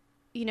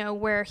 you know,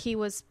 where he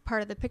was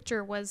part of the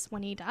picture was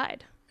when he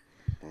died.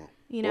 Oh.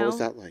 You know, what was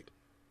that like?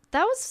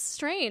 That was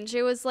strange.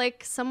 It was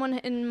like someone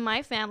in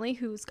my family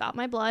who's got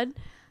my blood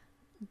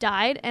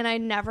died, and I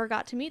never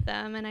got to meet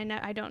them, and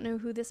I don't know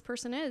who this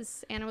person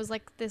is. And it was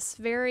like this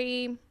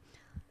very,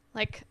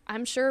 like,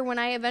 I'm sure when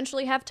I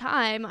eventually have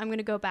time, I'm going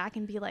to go back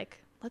and be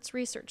like, let's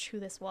research who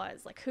this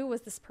was. Like, who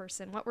was this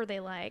person? What were they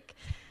like?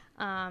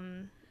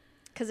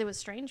 'Cause it was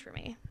strange for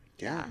me.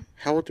 Yeah.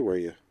 How old were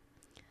you?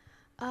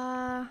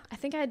 I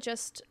think I had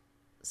just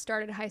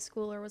started high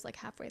school, or was like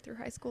halfway through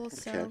high school. Okay.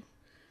 So.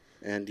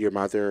 And your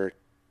mother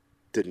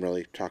didn't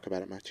really talk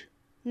about it much?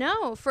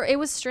 No, it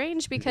was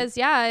strange because,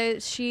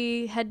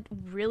 she had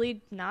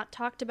really not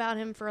talked about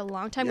him for a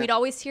long time. Yeah. We'd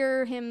always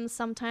hear him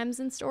sometimes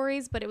in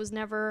stories, but it was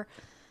never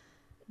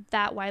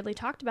that widely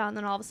talked about. And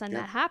then all of a sudden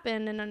that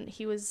happened, and then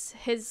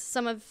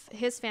some of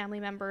his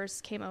family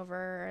members came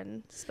over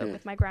and spoke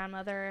with my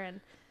grandmother, and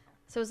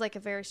so it was like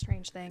a very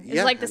strange thing. It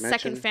was like the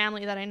second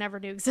family that I never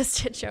knew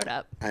existed showed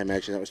up. I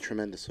imagine that was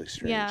tremendously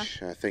strange.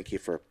 Yeah. Thank you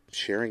for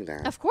sharing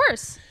that. Of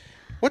course.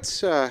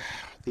 What's the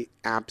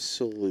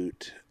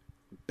absolute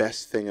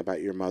best thing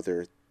about your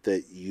mother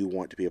that you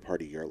want to be a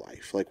part of your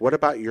life? Like, what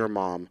about your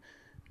mom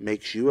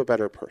makes you a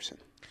better person?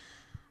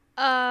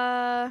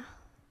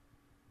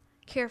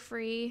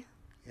 Carefree.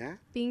 Yeah?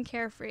 Being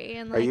carefree.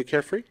 And are you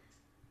carefree?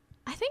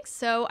 I think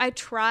so. I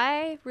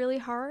try really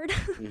hard,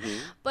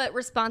 but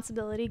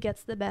responsibility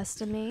gets the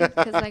best of me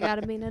because I got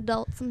to be an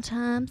adult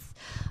sometimes.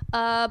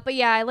 But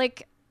yeah,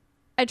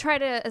 I try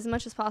to, as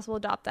much as possible,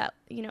 adopt that,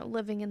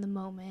 living in the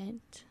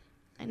moment.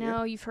 I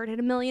know you've heard it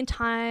a million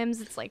times.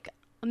 It's like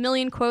a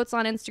million quotes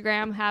on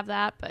Instagram have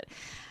that, but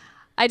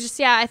I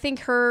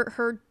think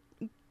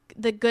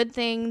the good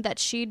thing that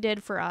she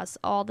did for us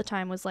all the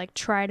time was like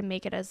try to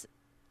make it as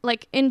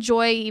like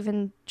enjoy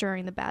even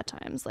during the bad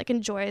times. Like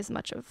enjoy as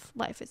much of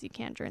life as you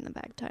can during the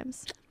bad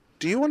times.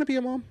 Do you want to be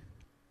a mom?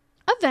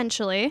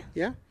 Eventually.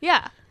 Yeah?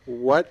 Yeah.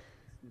 What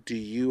do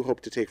you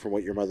hope to take from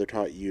what your mother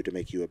taught you to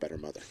make you a better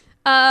mother?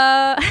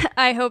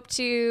 I hope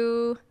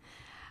to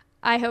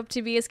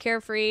be as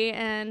carefree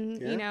and,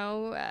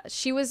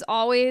 she was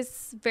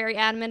always very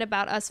adamant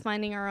about us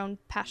finding our own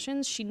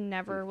passions. She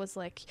never was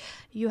like,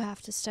 you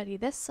have to study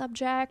this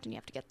subject and you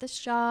have to get this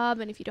job.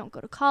 And if you don't go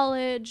to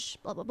college,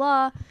 blah, blah,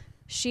 blah.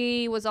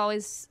 She was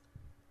always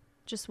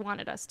just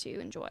wanted us to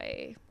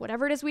enjoy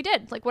whatever it is we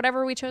did, like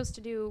whatever we chose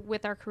to do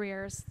with our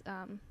careers.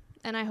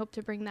 And I hope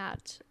to bring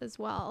that as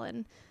well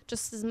and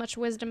just as much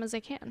wisdom as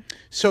I can.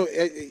 So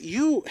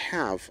you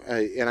have,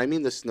 and I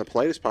mean this in the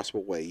politest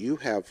possible way, you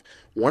have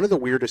one of the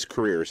weirdest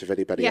careers of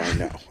anybody I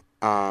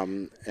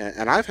know.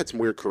 And I've had some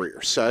weird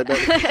careers.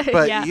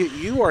 But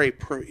you are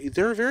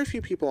there are very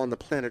few people on the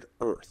planet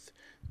Earth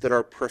that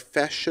are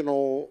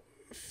professional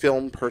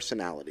film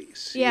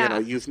personalities. Yeah.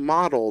 You've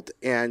modeled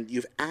and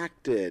you've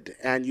acted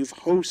and you've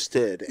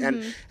hosted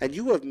and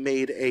you have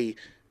made a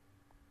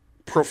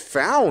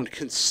profound,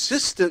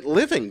 consistent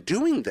living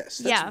doing this.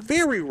 That's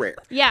very rare.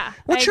 Yeah.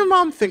 What's your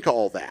mom think of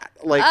all that?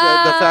 Like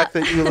the fact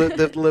that you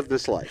live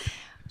this life?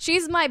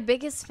 She's my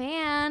biggest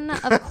fan,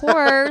 of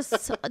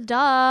course.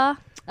 Duh.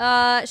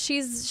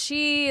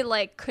 She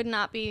like could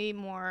not be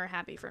more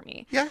happy for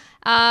me.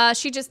 Yeah.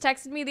 She just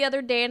texted me the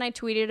other day and I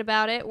tweeted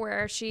about it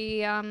where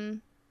she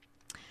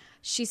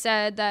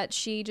said that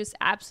she just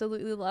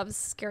absolutely loves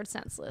Scared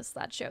Senseless,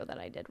 that show that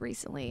I did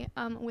recently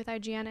with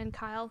IGN and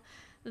Kyle.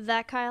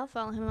 That Kyle,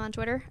 follow him on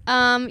Twitter.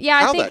 Kyle.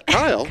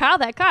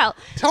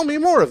 Tell me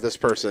more of this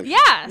person.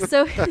 Yeah,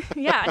 so he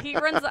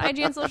runs the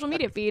IGN social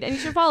media feed, and you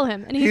should follow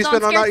him. And he's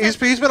been on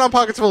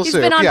Pockets Full of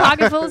Soup. He's been on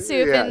Pockets Full of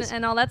Soup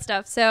and all that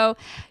stuff. So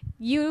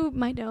you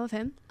might know of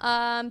him.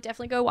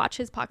 Definitely go watch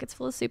his Pockets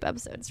Full of Soup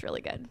episode. It's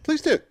really good.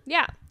 Please do.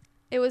 Yeah.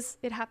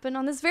 It happened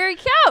on this very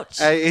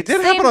couch. It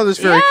did happen on this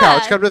very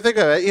couch. Come to think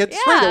of it,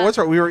 it's funny. It was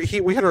right.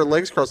 We had our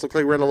legs crossed. Looked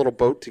like we were in a little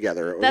boat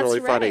together. It was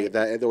really funny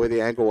the way the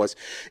angle was.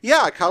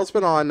 Yeah, Kyle's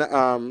been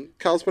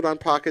on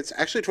Pockets.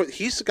 Actually,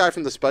 he's the guy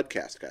from the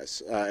Spudcast,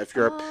 guys. If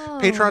you're a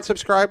Patreon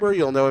subscriber,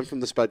 you'll know him from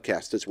the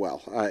Spudcast as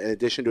well. In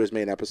addition to his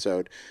main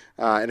episode.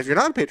 And if you're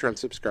not a Patreon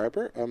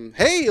subscriber,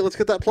 hey, let's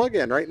get that plug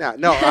in right now.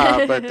 No,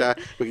 but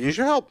we can use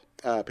your help.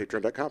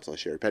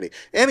 Patreon.com/SharedPenny.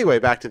 Anyway,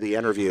 back to the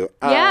interview.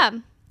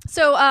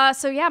 So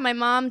my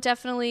mom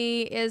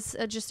definitely is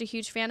just a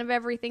huge fan of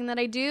everything that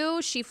I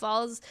do. She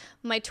follows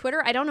my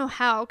Twitter. I don't know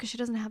how, because she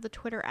doesn't have the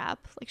Twitter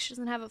app. Like, she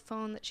doesn't have a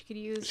phone that she could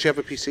use. Does she have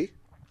a PC?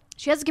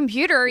 She has a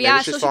computer, so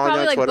she'll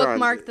probably like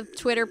bookmark the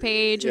Twitter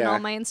page and all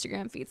my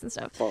Instagram feeds and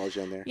stuff. Follows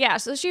you on there. Yeah,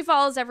 so she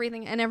follows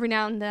everything, and every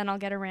now and then I'll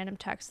get a random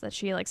text that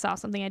she like saw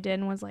something I did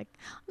and was like,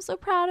 "I'm so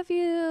proud of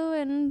you,"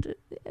 and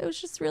it was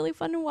just really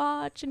fun to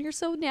watch, and you're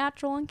so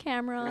natural on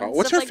camera.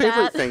 What's her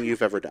favorite thing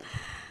you've ever done?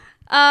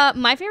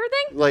 My favorite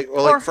thing? Like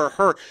for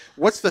her,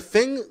 what's the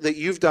thing that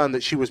you've done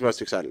that she was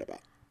most excited about?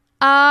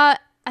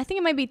 I think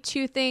it might be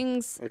two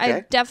things. Okay. I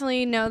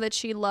definitely know that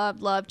she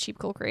loved Cheap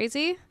Cool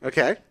Crazy.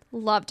 Okay.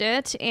 Loved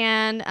it.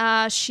 And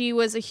she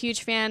was a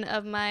huge fan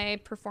of my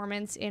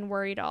performance in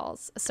Worry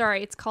Dolls.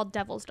 Sorry, it's called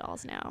Devil's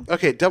Dolls now.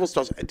 Okay, Devil's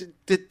Dolls.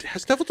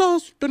 Has Devil's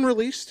Dolls been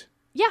released?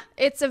 Yeah,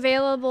 it's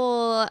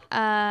available.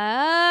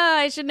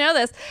 I should know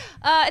this.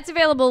 It's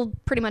available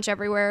pretty much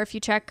everywhere if you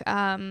check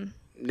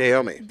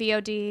Naomi.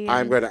 VOD.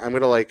 I'm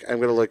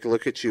gonna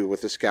look at you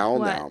with a scowl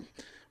now.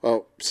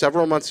 Well,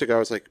 several months ago, I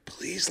was like,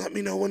 please let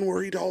me know when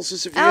Worry Dolls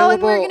is available. Oh,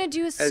 and we're going to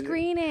do a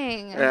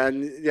screening.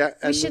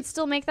 We should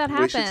still make that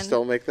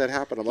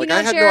happen. I'm like,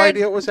 I had no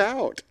idea it was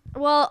out.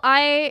 Well,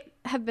 I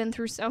have been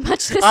through so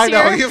much this year. I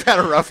know, you've had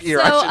a rough year.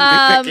 So,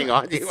 I shouldn't be picking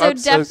on you. I'm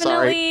so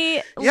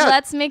sorry.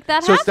 Let's make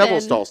that happen. So it's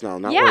Devil's Dolls now,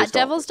 not Worry Dolls.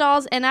 Devil's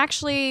Dolls. And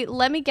actually,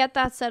 let me get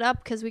that set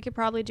up because we could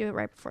probably do it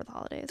right before the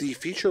holidays. The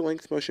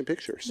feature-length motion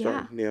picture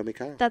starring Naomi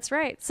Kyle. That's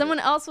right. Someone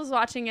else was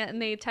watching it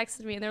and they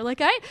texted me and they're like,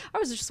 I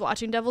was just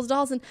watching Devil's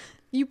Dolls and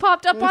you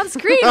popped up on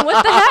screen.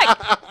 What the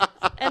heck?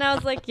 And I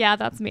was like, yeah,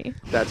 that's me.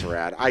 That's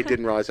rad. I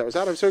didn't realize that was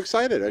out. I'm so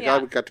excited. I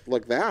got to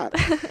plug that.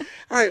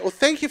 All right. Well,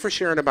 thank you for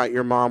sharing about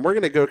your mom. We're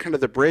going to go kind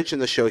of the bridge in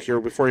the show here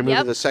before we move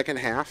to the second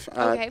half.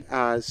 Okay.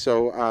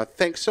 So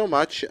thanks so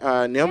much.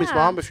 Naomi's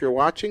mom, if you're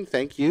watching,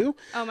 thank you.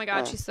 Oh, my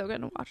God. She's so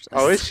going to watch this.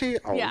 Oh, is she?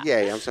 Oh,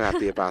 yay. I'm so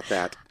happy about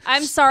that.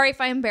 I'm sorry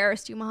if I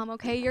embarrassed you, Mom.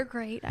 Okay, you're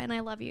great, and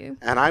I love you.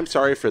 And I'm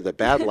sorry for the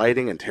bad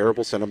lighting and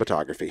terrible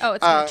cinematography. Oh,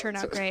 it's going to turn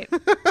out great.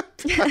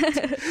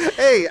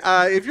 Hey,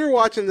 if you're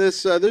watching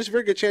this, there's a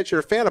very good chance you're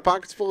a fan of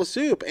Pockets Full of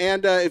Soup.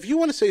 And if you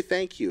want to say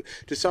thank you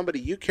to somebody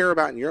you care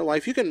about in your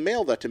life, you can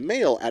mail that to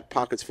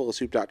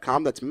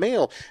mail@pocketsfullofsoup.com. That's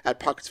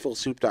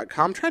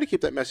mail@pocketsfullofsoup.com. Try to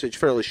keep that message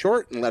fairly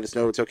short and let us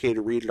know it's okay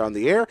to read it on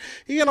the air.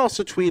 You can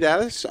also tweet at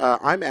us.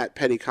 I'm at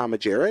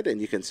PettyCommaJared,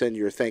 and you can send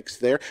your thanks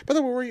there. By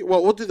the way,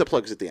 we'll do the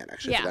plugs at the end,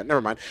 actually, for that.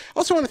 Never mind.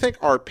 Also want to thank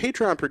our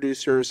Patreon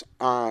producers,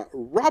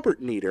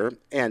 Robert Nieder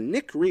and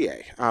Nick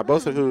Rie,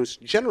 both of whose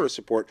generous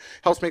support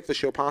helps make the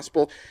show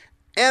possible.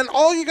 And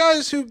all you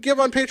guys who give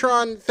on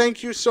Patreon,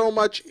 thank you so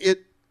much.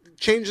 It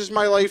changes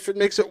my life. It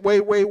makes it way,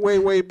 way, way,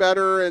 way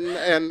better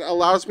and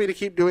allows me to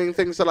keep doing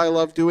things that I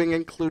love doing,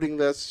 including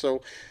this.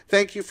 So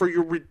thank you for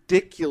your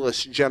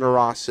ridiculous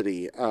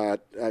generosity,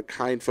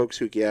 kind folks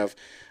who give.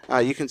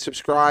 You can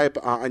subscribe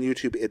on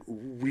YouTube. It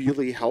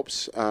really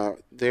helps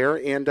there.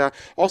 And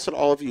also to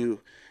all of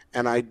you,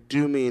 and I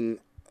do mean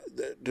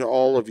to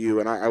all of you,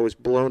 and I was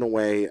blown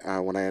away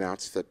when I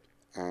announced that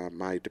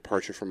my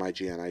departure from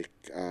IGN.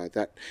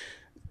 That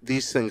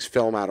these things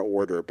film out of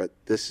order, but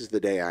this is the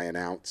day I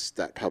announced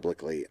that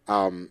publicly.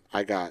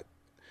 I got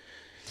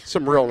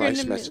some real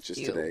nice messages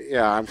today.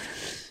 Yeah, I'm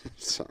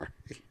sorry.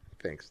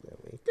 Thanks,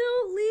 Naomi.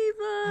 Don't leave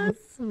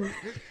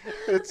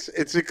us.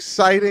 It's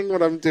exciting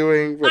what I'm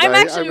doing. But I'm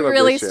actually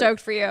really stoked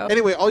for you.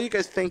 Anyway, all you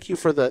guys, thank you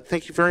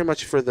very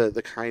much for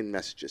the kind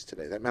messages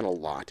today. That meant a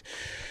lot.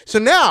 So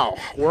now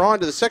we're on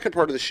to the second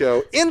part of the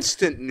show,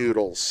 Instant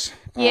Noodles,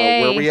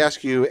 where we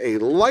ask you a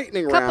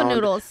lightning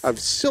round of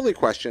silly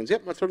questions.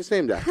 Yep, that's what it's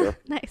named after.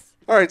 Nice.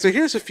 All right, so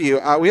here's a few.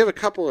 We have a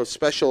couple of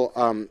special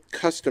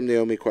custom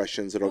Naomi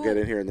questions that I'll get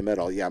in here in the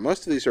middle. Yeah,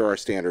 most of these are our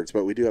standards,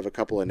 but we do have a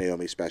couple of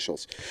Naomi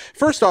specials.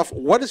 First off,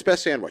 what is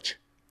best sandwich?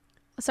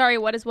 Sorry,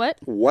 what is what?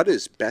 What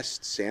is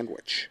best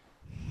sandwich?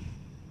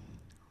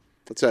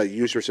 That's a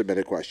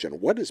user-submitted question.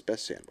 What is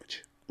best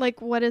sandwich?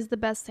 Like, what is the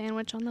best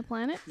sandwich on the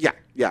planet? Yeah.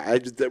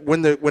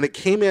 When it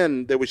came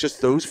in, there was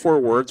just those 4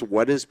 words.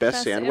 What is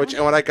best sandwich?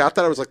 And when I got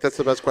that, I was like, "That's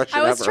the best question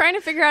ever." I was trying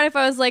to figure out if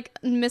I was like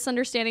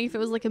misunderstanding if it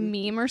was like a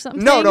meme or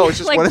something. No, it's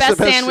just like what best is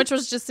the best sandwich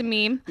was just a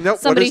meme. No,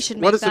 somebody should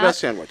make that. What is the best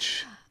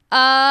sandwich?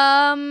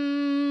 Oh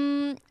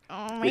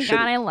my god,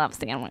 I love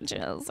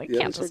sandwiches. I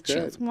can't just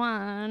choose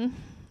one.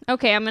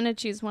 Okay, I'm gonna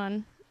choose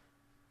one.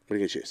 What are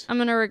you gonna choose? I'm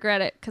gonna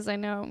regret it because I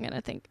know I'm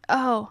gonna think.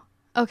 Oh,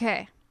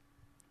 okay.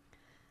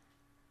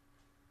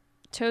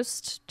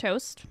 Toast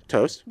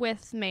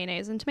with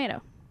mayonnaise and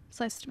tomato,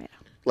 sliced tomato.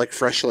 Like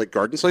fresh, like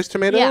garden sliced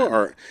tomato? Yeah.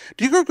 Or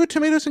do you grow good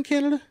tomatoes in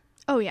Canada?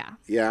 Oh yeah.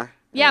 Yeah.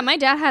 Yeah, my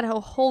dad had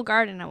a whole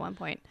garden at one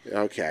point.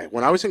 Okay.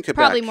 When I was in Quebec,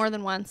 probably more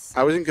than once.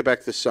 I was in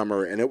Quebec this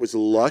summer, and it was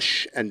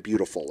lush and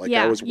beautiful. Like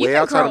I was you way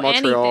can outside of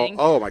Montreal. Anything.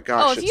 Oh my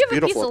gosh, if you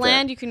have a piece of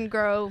land, there. You can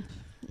grow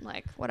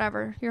like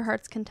whatever your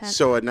heart's content.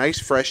 So a nice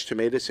fresh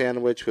tomato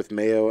sandwich with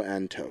mayo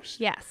and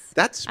toast. Yes.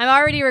 I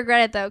already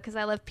regret it though because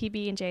I love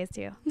PB and J's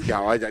too.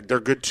 Yeah,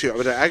 they're good too.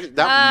 But that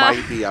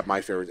might be up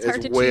my favorite.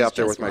 It's way up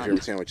there with my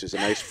favorite sandwiches. A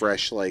nice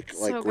fresh like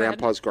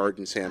Grandpa's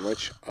Garden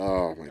sandwich.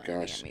 Oh my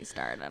gosh. Get me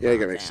started. Yeah, you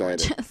get me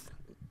excited.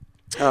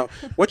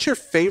 What's your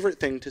favorite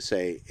thing to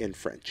say in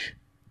French?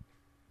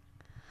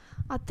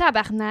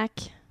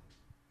 Tabarnak.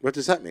 What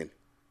does that mean?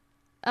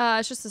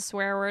 It's just a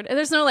swear word.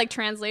 There's no like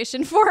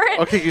translation for it.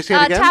 Okay, can you say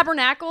it again?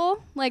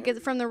 Tabernacle,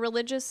 like from the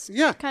religious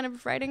kind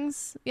of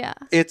writings. Yeah.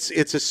 It's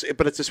a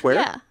swear.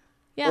 Yeah.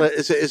 Yeah.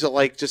 Is it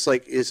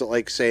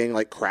like saying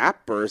like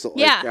crap or is it like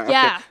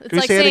yeah. It's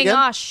like saying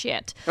oh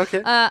shit.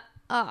 Okay.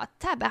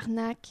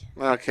 Tabarnak.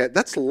 Okay,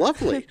 that's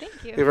lovely.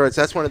 Thank you.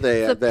 That's one of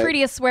the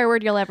prettiest swear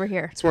word you'll ever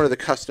hear. It's one of the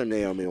custom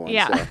Naomi ones.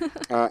 Yeah.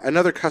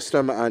 Another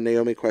custom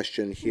Naomi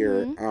question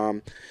here. Mm-hmm.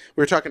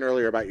 We were talking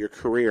earlier about your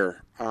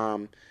career.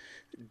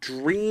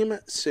 Dream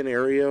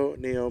scenario,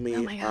 Naomi.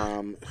 Oh my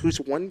God. Who's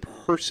one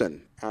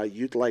person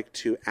you'd like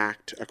to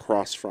act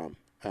across from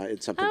in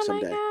something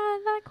someday? Oh my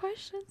God, that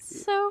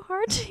question's so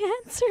hard to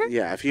answer.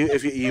 Yeah, if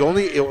you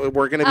only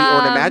we're going to be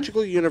in a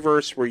magical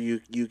universe where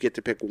you get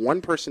to pick one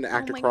person to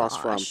act across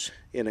from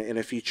in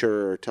a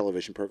feature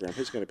television program.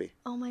 Who's going to be?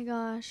 Oh my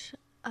gosh,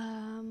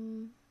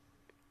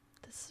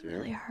 this is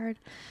really hard.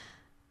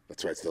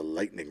 That's right. It's the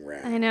lightning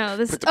round. I know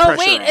this.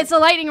 It's a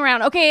lightning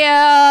round. Okay,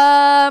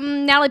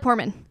 Natalie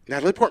Portman.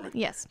 Natalie Portman.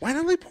 Yes. Why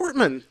Natalie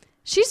Portman?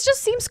 She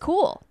just seems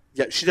cool.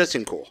 Yeah, she does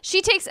seem cool.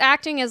 She takes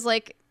acting as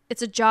like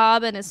it's a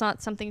job and it's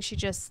not something she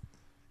just,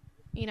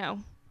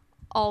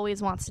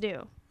 always wants to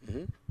do.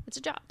 Mm-hmm. It's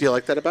a job. Do you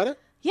like that about it?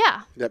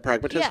 Yeah. That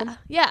pragmatism?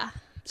 Yeah.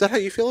 Is that how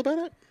you feel about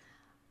it?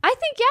 I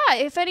think,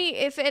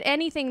 if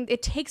anything,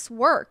 it takes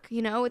work,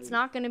 it's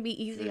not going to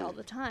be easy all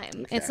the time.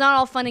 Okay. It's not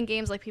all fun and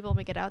games like people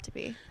make it out to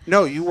be.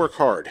 No, you work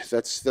hard.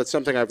 That's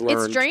something I've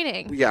learned. It's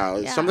draining.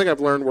 Yeah. Something I've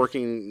learned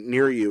working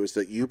near you is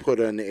that you put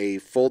in a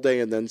full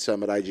day and then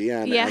some at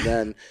IGN and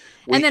then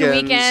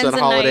weekends and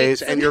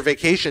holidays and your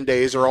vacation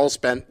days are all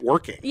spent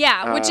working.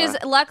 Yeah, which is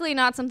luckily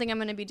not something I'm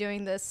going to be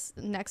doing this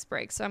next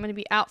break. So I'm going to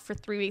be out for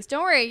 3 weeks.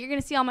 Don't worry, you're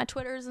going to see all my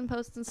Twitters and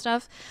posts and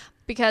stuff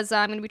because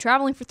I'm going to be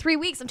traveling for 3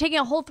 weeks. I'm taking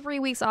a whole 3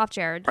 weeks off,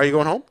 Jared. Are you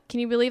going home?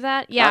 Can you believe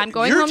that? Yeah, I'm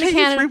going you're home to taking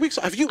Canada. 3 weeks.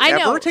 Have you I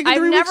know. ever taken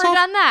 3 weeks I've never off?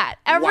 done that.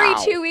 Every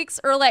Wow. 2 weeks,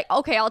 or like,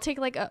 okay, I'll take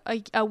like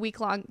a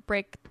week-long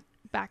break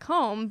back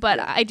home, but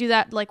I do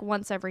that like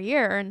once every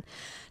year. And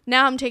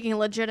now I'm taking a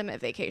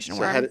legitimate vacation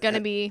where I'm going to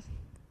be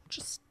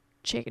just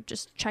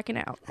checking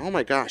out. Oh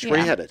my gosh, where are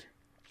you headed?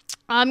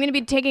 I'm going to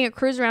be taking a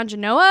cruise around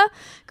Genoa,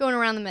 going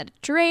around the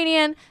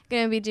Mediterranean,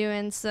 going to be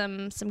doing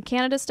some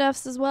Canada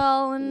stuffs as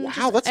well, and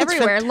wow, that's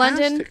everywhere.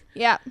 fantastic. London.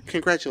 Yeah.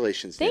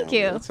 Congratulations. Thank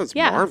you. That sounds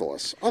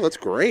marvelous. Oh, that's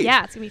great.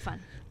 Yeah, it's going to be fun.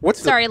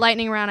 What's Sorry,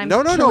 lightning round. I'm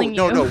No.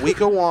 you. We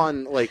go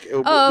on like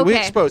Oh, we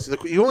okay. expose.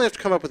 You only have to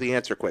come up with the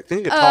answer quick. Then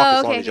you can talk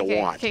as long as you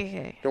want.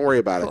 Okay. Don't worry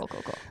about it.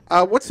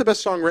 Cool. What's the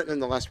best song written in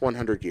the last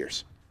 100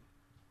 years?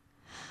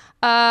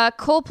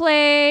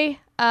 Coldplay.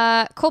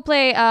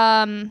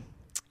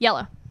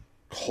 Yellow.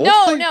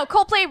 Coldplay? No,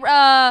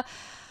 Coldplay.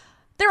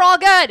 They're all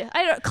good.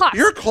 Clocks.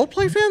 You're a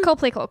Coldplay fan?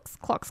 Coldplay clocks.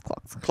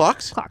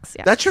 Clocks.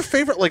 Yeah. That's your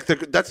favorite. Like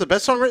that's the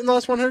best song written in the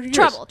last 100 years.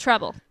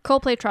 Trouble.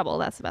 Coldplay Trouble.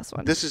 That's the best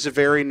one. This is a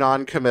very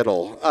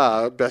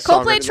non-committal best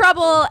song. Coldplay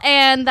Trouble,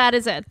 and that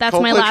is it. That's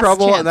my Coldplay last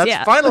Trouble, chance. and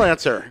that's final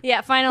answer. Yeah,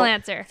 final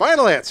answer.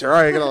 Final answer.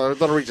 All right, let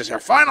me read this here.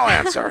 Final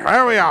answer.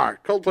 Here we are.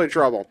 Coldplay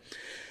Trouble.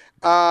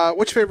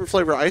 What's your favorite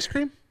flavor of ice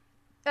cream?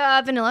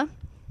 Vanilla.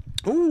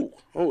 Ooh.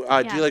 Do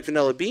you like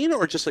vanilla bean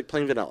or just like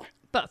plain vanilla?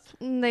 Both.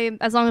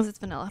 As long as it's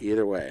vanilla.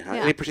 Either way. Yeah.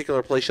 Any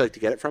particular place you like to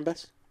get it from,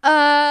 Bess?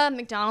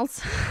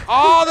 McDonald's.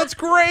 Oh, that's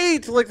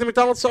great! Like the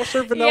McDonald's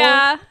self-serve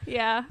vanilla.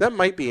 Yeah. That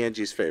might be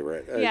Angie's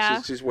favorite.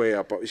 Yeah. She's way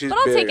up. She's But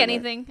I'll big take on that.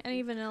 anything.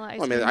 Any vanilla ice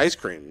cream. I mean, ice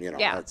cream.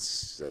 Yeah.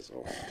 That's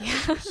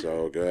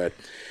so good.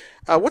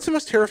 What's the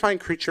most terrifying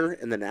creature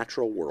in the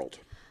natural world?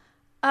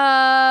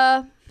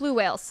 Blue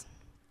whales.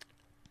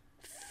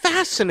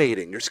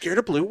 Fascinating. You're scared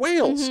of blue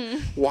whales.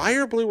 Mm-hmm. Why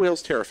are blue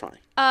whales terrifying?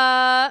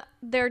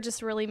 They're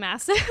just really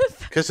massive.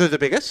 Because they're the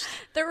biggest?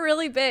 They're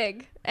really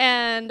big.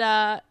 And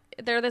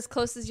they're as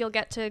close as you'll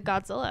get to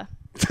Godzilla.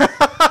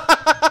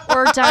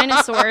 Or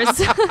dinosaurs.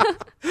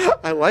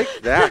 I like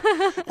that.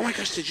 Oh my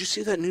gosh, did you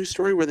see that news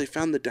story where they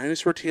found the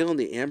dinosaur tail in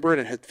the amber and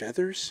it had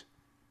feathers?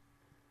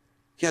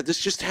 Yeah, this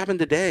just happened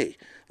today.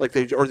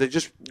 They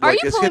just Are you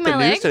it's pulling hit the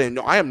my news leg? today.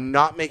 No, I am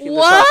not making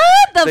What this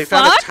up. the They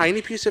found fuck? a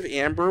tiny piece of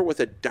amber with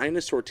a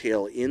dinosaur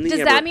tail in the amber.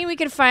 Does that mean we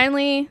could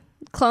finally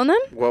clone them?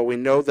 Well, we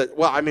know that.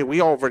 Well, I mean,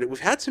 we've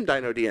had some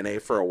dino DNA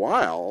for a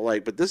while,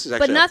 but this is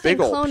actually nothing a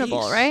big old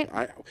clonable, piece. right?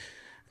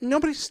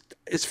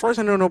 As far as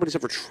I know, nobody's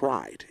ever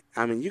tried.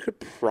 I mean, you could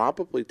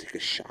probably take a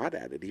shot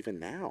at it even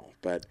now,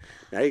 but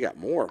now you got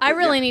more. I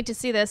really need to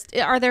see this.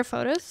 Are there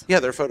photos? Yeah,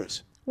 there are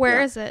photos.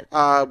 Where is it?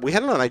 We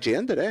had it on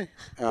IGN today.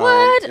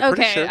 What? I'm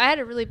pretty Okay, sure. I had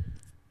a really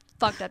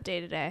fucked up day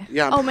today.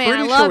 Yeah, I'm oh man, I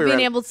pretty love sure we being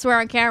ran- able to swear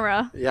on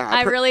camera. Yeah,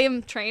 I really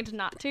am trained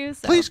not to.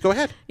 So. Please go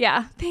ahead.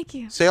 Yeah, thank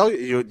you. Say all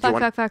you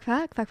want.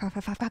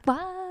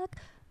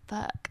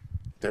 Fuck.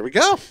 There we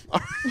go.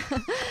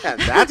 And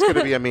that's going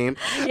to be a meme.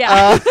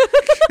 Yeah.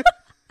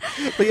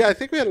 But yeah, I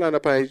think we had it on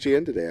up on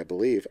IGN today, I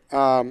believe.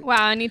 Wow,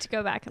 I need to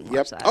go back and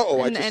watch that.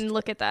 And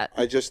look at that.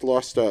 I just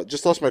lost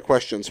my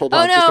questions. Hold Oh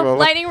on, just a no, moment.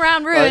 lightning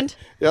round ruined.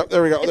 Yep,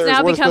 there we go. It's There's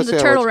now one become supposed the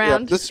to turtle have.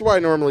 round. Yep, this is why I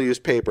normally use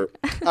paper.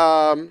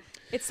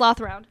 It's sloth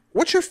round.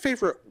 What's your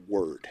favorite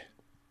word?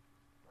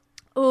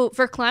 Oh,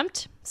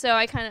 verklempt. So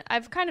I've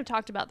kind of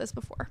talked about this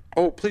before.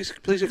 Oh, please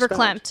expound.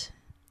 Verklempt.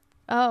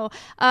 Oh,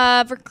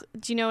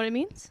 do you know what it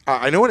means?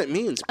 I know what it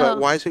means, but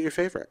why is it your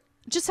favorite?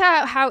 Just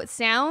how it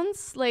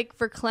sounds, like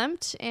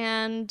verklempt,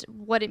 and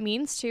what it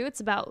means too. It's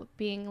about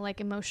being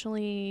like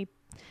emotionally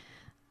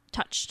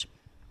touched.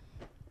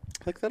 I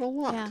like that a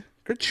lot. Yeah.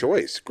 Good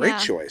choice. Great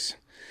choice.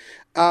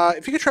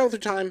 If you could travel through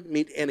time,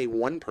 meet any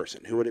one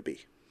person, who would it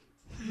be?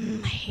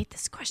 I hate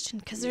this question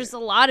because there's a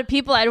lot of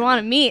people I'd want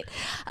to meet.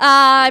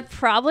 I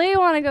probably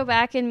want to go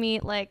back and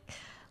meet like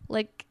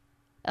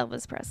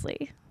Elvis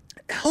Presley.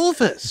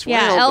 Elvis. Why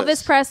Yeah,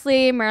 Elvis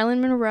Presley,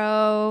 Marilyn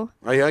Monroe.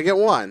 Oh, you only get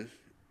one.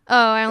 Oh,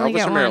 I only Elvis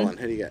get or one. Marilyn?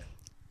 Who do you get?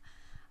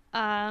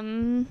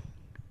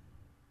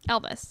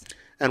 Elvis.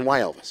 And why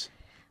Elvis?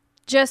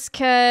 Just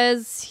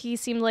because he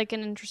seemed like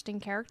an interesting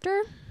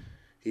character.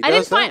 He I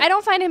does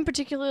don't find him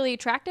particularly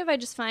attractive. I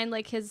just find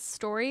like his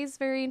stories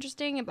very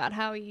interesting about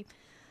how he,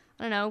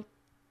 I don't know,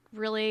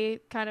 really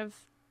kind of,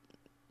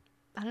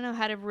 I don't know,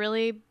 had a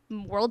really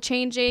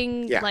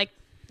world-changing, like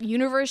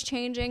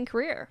universe-changing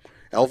career.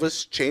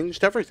 Elvis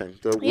changed everything.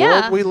 The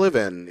world we live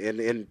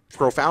in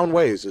profound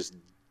ways is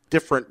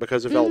different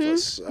because of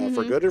Elvis.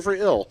 For good or for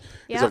ill,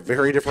 it's a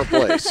very different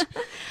place.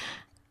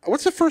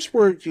 What's the first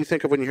word you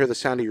think of when you hear the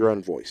sound of your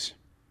own voice?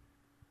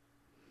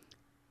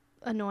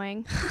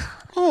 Annoying.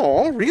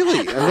 Oh, really?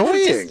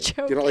 Annoying. Just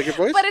You don't like your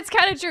voice? But it's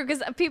kind of true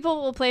because people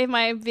will play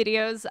my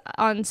videos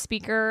on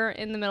speaker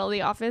in the middle of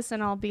the office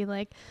and I'll be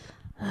like,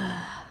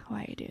 why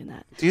are you doing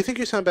that? Do you think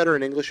you sound better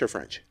in English or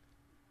French?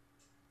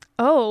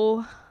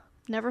 Oh,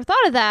 never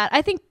thought of that.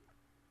 I think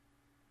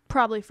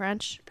probably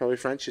French. Probably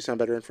French. You sound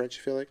better in French,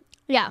 you feel like?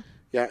 Yeah.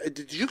 Yeah.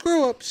 Did you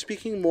grow up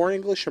speaking more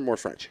English or more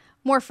French?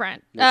 More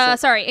French.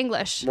 Sorry,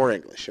 English. More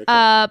English.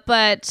 Okay.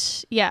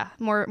 But yeah,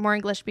 more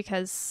English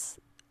because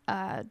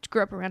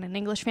grew up around an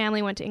English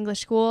family, went to English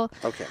school.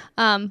 Okay.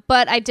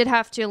 But I did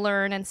have to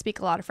learn and speak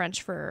a lot of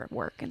French for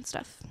work and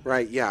stuff.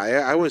 Right. Yeah.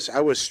 I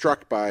was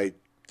struck by,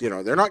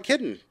 they're not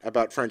kidding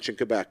about French in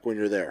Quebec when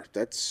you're there.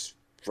 That's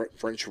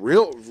French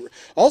real.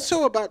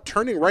 Also about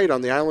turning right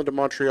on the island of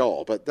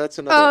Montreal, but that's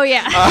another. Oh,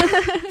 yeah.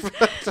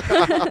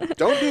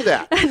 Don't do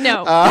that.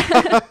 No.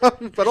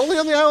 But only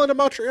on the island of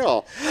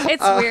Montreal.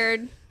 It's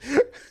weird.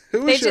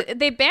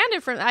 They banned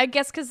it from, I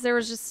guess, because there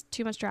was just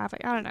too much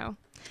traffic. I don't know.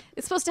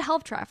 It's supposed to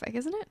help traffic,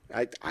 isn't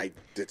it?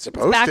 It's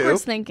supposed to.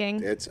 Backwards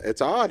thinking.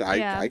 It's odd.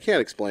 Yeah. I can't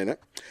explain it.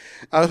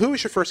 Who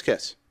was your first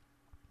kiss?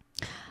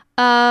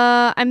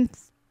 I'm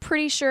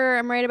pretty sure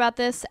I'm right about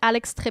this.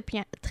 Alex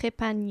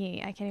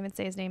Trépanier. I can't even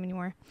say his name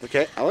anymore.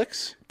 Okay,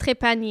 Alex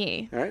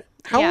Trépanier. All right.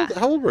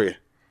 How old were you?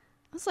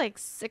 I was like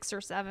 6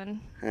 or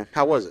 7.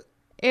 How was it?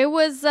 It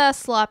was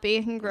sloppy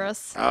and gross.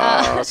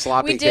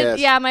 Sloppy we did.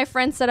 kiss. Yeah, my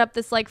friend set up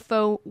this like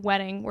faux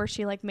wedding where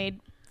she like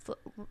made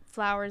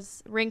flower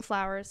rings.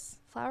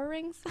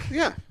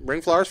 Yeah,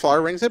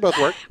 flower rings. They both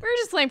work. We were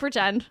just playing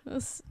pretend. It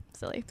was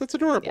silly. That's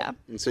adorable. Yeah.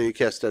 And so you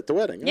kissed at the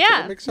wedding. Okay,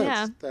 Yeah, that makes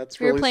sense. yeah.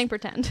 We were playing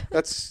pretend.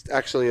 That's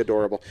actually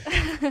adorable.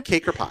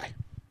 Cake or pie?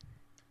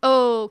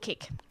 Oh,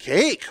 cake.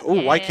 Cake. Oh,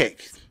 yes. Why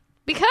cake?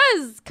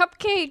 Because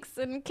cupcakes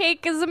and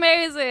cake is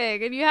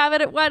amazing, and you have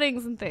it at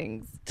weddings and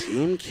things.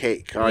 Team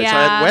cake. All right, so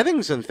at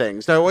weddings and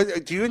things. Now,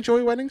 do you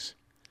enjoy weddings?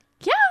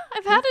 Yeah,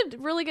 I've had a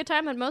really good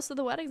time at most of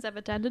the weddings I've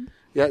attended.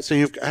 Yeah,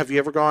 so have you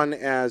ever gone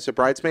as a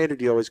bridesmaid, or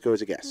do you always go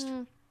as a guest?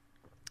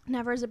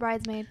 Never as a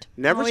bridesmaid.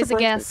 Never always as a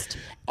guest.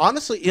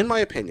 Honestly, in my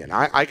opinion,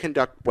 I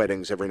conduct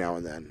weddings every now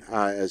and then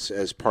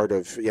as part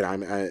of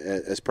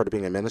as part of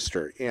being a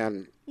minister,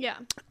 and yeah.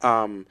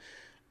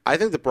 I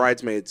think the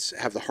bridesmaids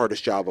have the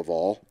hardest job of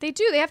all. They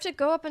do. They have to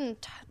go up and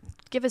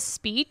give a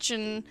speech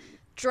and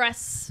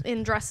dress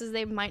in dresses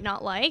they might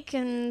not like.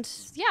 And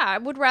yeah, I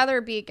would rather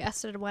be a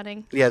guest at a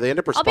wedding. Yeah, they end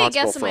up responsible for a lot. I'll be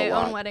a guest at my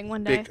own wedding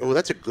one day.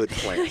 That's a good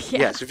plan. Yeah.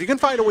 Yes, if you can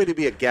find a way to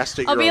be a guest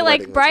at your own wedding. I'll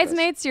be like,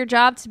 bridesmaids, your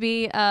job to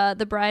be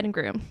the bride and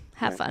groom.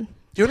 Have fun.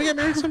 Do you want to get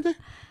married someday?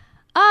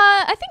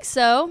 I think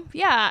so.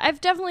 Yeah,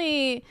 I've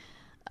definitely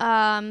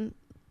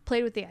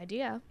played with the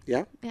idea.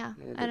 Yeah? Yeah.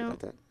 I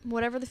don't.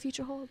 Whatever the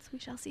future holds, we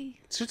shall see.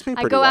 Suits me I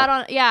pretty go well. out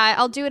on. Yeah,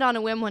 I'll do it on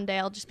a whim one day.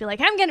 I'll just be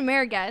like, I'm getting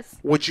married, guys.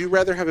 Would you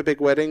rather have a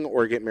big wedding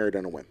or get married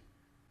on a whim?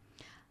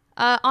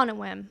 On a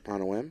whim. On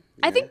a whim?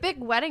 Yeah. I think big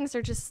weddings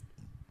are just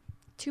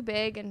too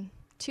big and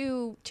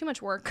too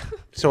much work.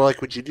 So, like,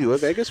 would you do a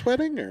Vegas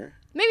wedding or?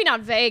 Maybe not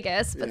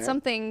Vegas, but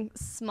something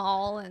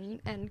small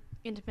and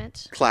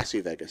intimate. Classy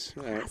Vegas.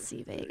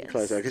 Classy Vegas.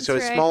 Classy. Okay, so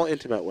a small,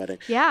 intimate wedding.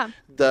 Yeah.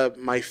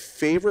 My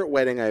favorite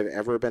wedding I've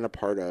ever been a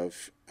part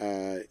of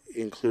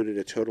included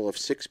a total of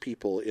 6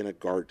 people in a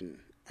garden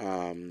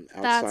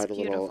outside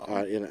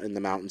in the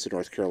mountains of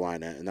North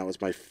Carolina, and that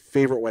was my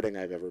favorite wedding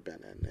I've ever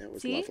been in. It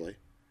was lovely.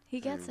 He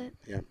gets it.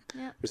 Yeah.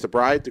 It was the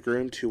bride, the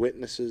groom, 2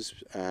 witnesses,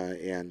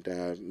 and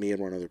me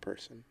and one other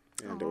person,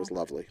 and it was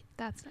lovely.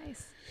 That's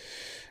nice.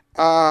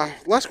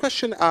 Last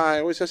question. I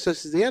always ask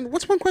this at the end.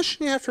 What's one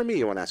question you have for me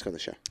you want to ask on the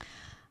show?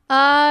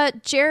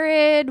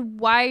 Jared,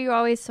 why are you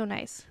always so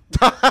nice?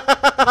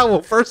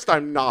 Well, first,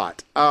 I'm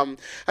not.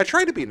 I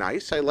try to be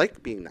nice. I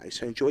like being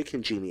nice. I enjoy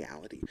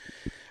congeniality.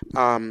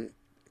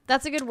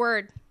 That's a good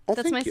word.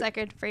 That's my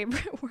second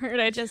favorite word.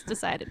 I just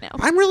decided now.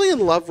 I'm really in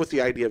love with the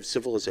idea of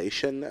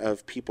civilization,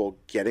 of people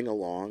getting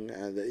along.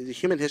 The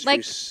human history,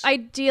 like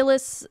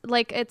idealists,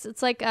 like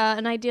it's like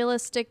an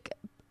idealistic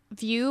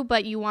view,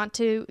 but you want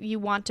to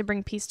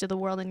bring peace to the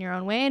world in your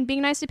own way, and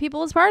being nice to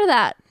people is part of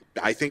that.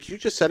 I think you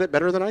just said it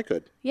better than I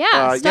could.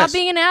 Yeah, stop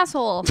being an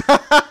asshole.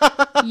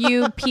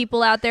 You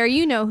people out there,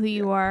 you know who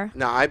you are.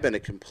 Now, I've been a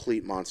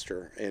complete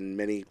monster in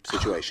many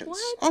situations.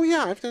 What? Oh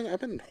yeah, I've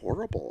been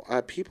horrible.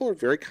 People are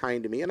very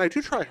kind to me, and I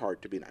do try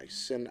hard to be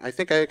nice, and I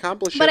think I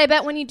accomplish it. But I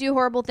bet when you do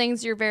horrible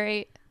things, you're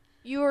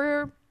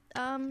remorseful.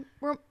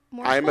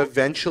 I'm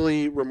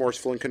eventually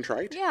remorseful and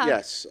contrite. Yeah.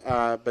 Yes.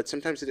 But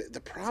sometimes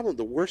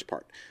the worst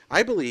part,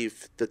 I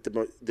believe that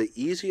the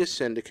easiest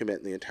sin to commit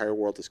in the entire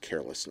world is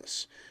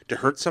carelessness. To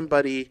hurt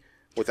somebody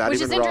without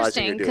even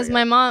realizing you're doing it. Which is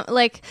interesting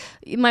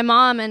because my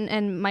mom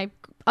and my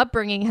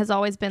upbringing has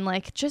always been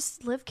like,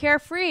 just live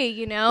carefree,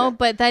 Yeah.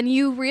 But then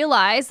you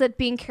realize that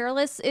being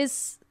careless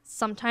is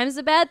sometimes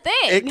a bad thing.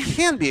 It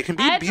can be. It can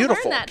be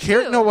beautiful.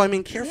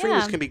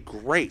 Carefreeness can be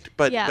great,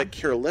 but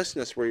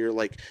carelessness, where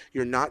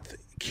you're not.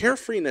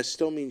 Carefreeness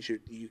still means you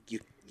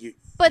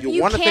But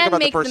you want to think about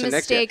make the person the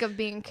mistake next of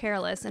being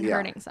careless and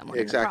hurting someone.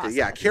 Exactly.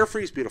 Yeah.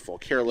 Carefree is beautiful.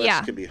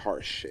 Careless can be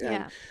harsh.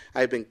 And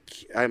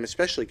I'm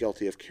especially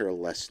guilty of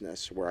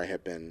carelessness, where I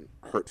have been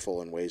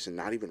hurtful in ways and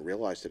not even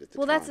realized it at the time.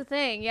 Well, that's the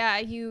thing. Yeah.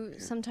 You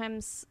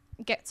sometimes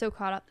get so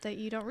caught up that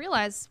you don't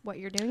realize what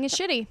you're doing is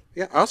shitty.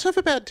 Yeah. I also have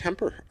a bad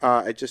temper.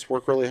 I just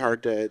work really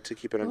hard to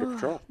keep it under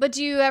control. But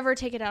do you ever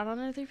take it out on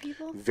other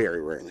people? Very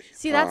rarely.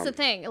 See, that's the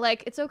thing.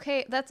 Like, it's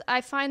okay.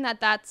 I find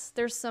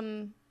there's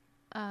some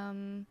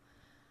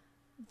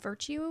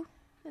virtue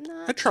in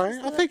that. I try.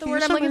 I'll take the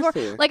word I'm looking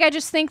for. Like, I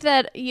just think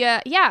that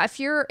if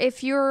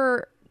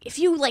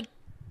you like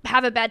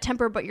have a bad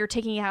temper, but you're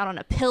taking it out on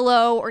a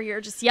pillow, or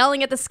you're just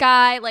yelling at the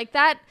sky, like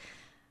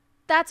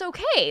that's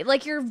okay.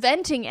 Like, you're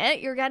venting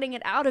it, you're getting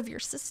it out of your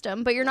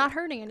system, but you're not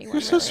hurting anyone.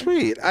 You're so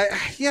sweet.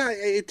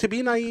 To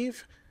be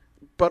naive,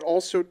 but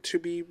also to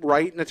be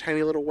right in a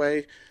tiny little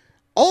way.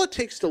 All it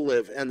takes to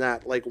live in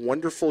that like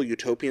wonderful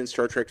utopian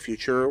Star Trek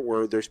future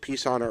where there's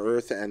peace on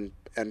Earth and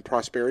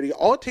prosperity,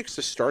 all it takes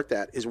to start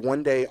that is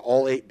one day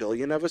all 8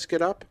 billion of us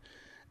get up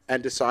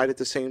and decide at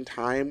the same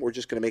time we're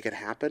just going to make it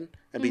happen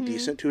and be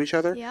decent to each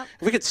other. Yep.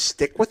 If we could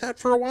stick with that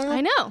for a while,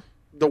 I know,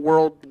 the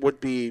world would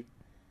be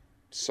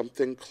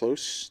something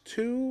close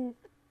to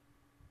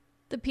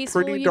the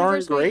peaceful pretty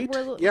darn great.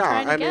 It would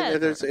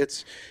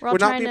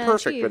not be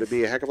perfect, but it'd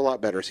be a heck of a lot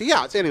better. So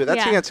anyway,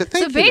 that's the answer.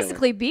 Thank you. So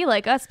basically, be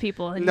like us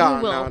people, and you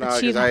will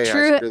achieve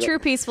true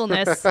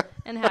peacefulness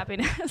and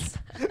happiness.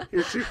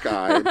 You're too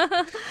kind.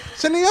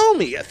 So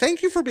Naomi,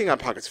 thank you for being on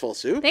Pockets Full of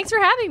Soup. Thanks for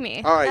having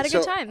me. All right, had a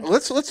good time.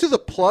 Let's do the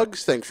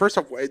plugs thing. First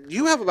off,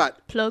 you have about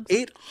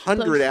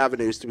 800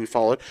 avenues to be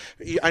followed.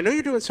 I know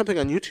you're doing something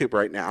on YouTube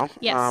right now.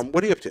 Yes.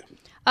 What are you up to?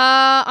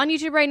 On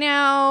YouTube right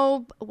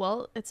now,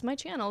 well, it's my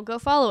channel. Go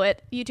follow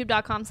it.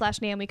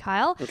 YouTube.com/Naomi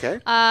Kyle. Okay.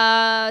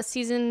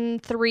 Season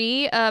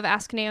 3 of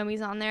Ask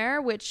Naomi's on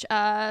there, which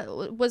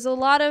was a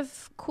lot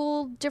of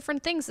cool,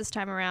 different things this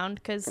time around,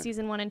 because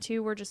season 1 and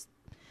 2 were just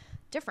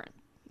different.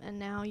 And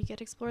now you get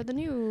to explore the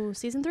new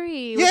season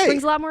 3, which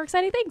brings a lot more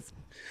exciting things.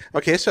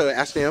 Okay, so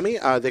Ask Naomi.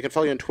 They can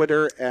follow you on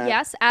Twitter.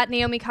 Yes, at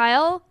Naomi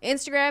Kyle.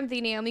 Instagram,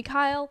 The Naomi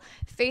Kyle.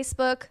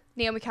 Facebook,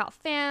 Naomi Kyle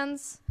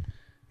Fans.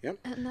 Yep.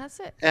 And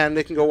that's it. And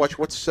they can go watch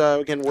what's,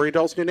 again, Worry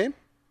Doll's new name?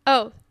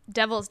 Oh,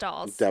 Devil's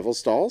Dolls.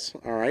 Devil's Dolls.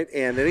 All right.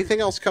 And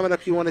anything else coming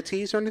up you want to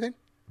tease or anything?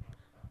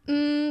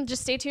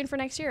 Just stay tuned for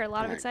next year. A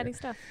lot of exciting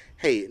stuff.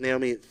 Hey,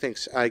 Naomi,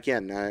 thanks.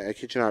 Again, I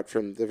kid you not,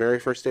 from the very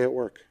first day at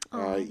work,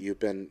 you've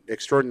been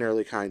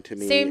extraordinarily kind to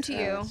me. Same to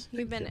you.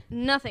 You've been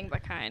nothing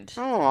but kind.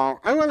 Oh,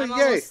 I want to,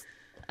 yay.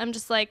 I'm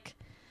just like,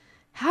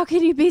 how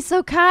can you be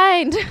so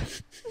kind?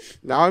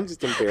 Now I'm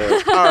just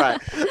embarrassed. All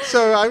right,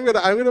 so I'm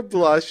gonna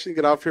blush and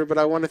get off here, but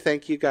I want to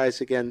thank you guys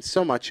again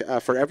so much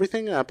for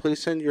everything.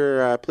 Please send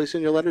your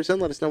letters in.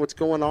 Let us know what's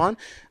going on.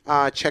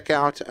 Check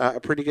out A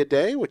Pretty Good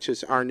Day, which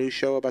is our new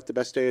show about the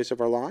best days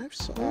of our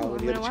lives. I'm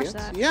gonna watch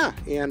that. Yeah,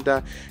 and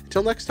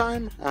until next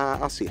time,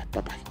 I'll see you.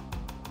 Bye bye.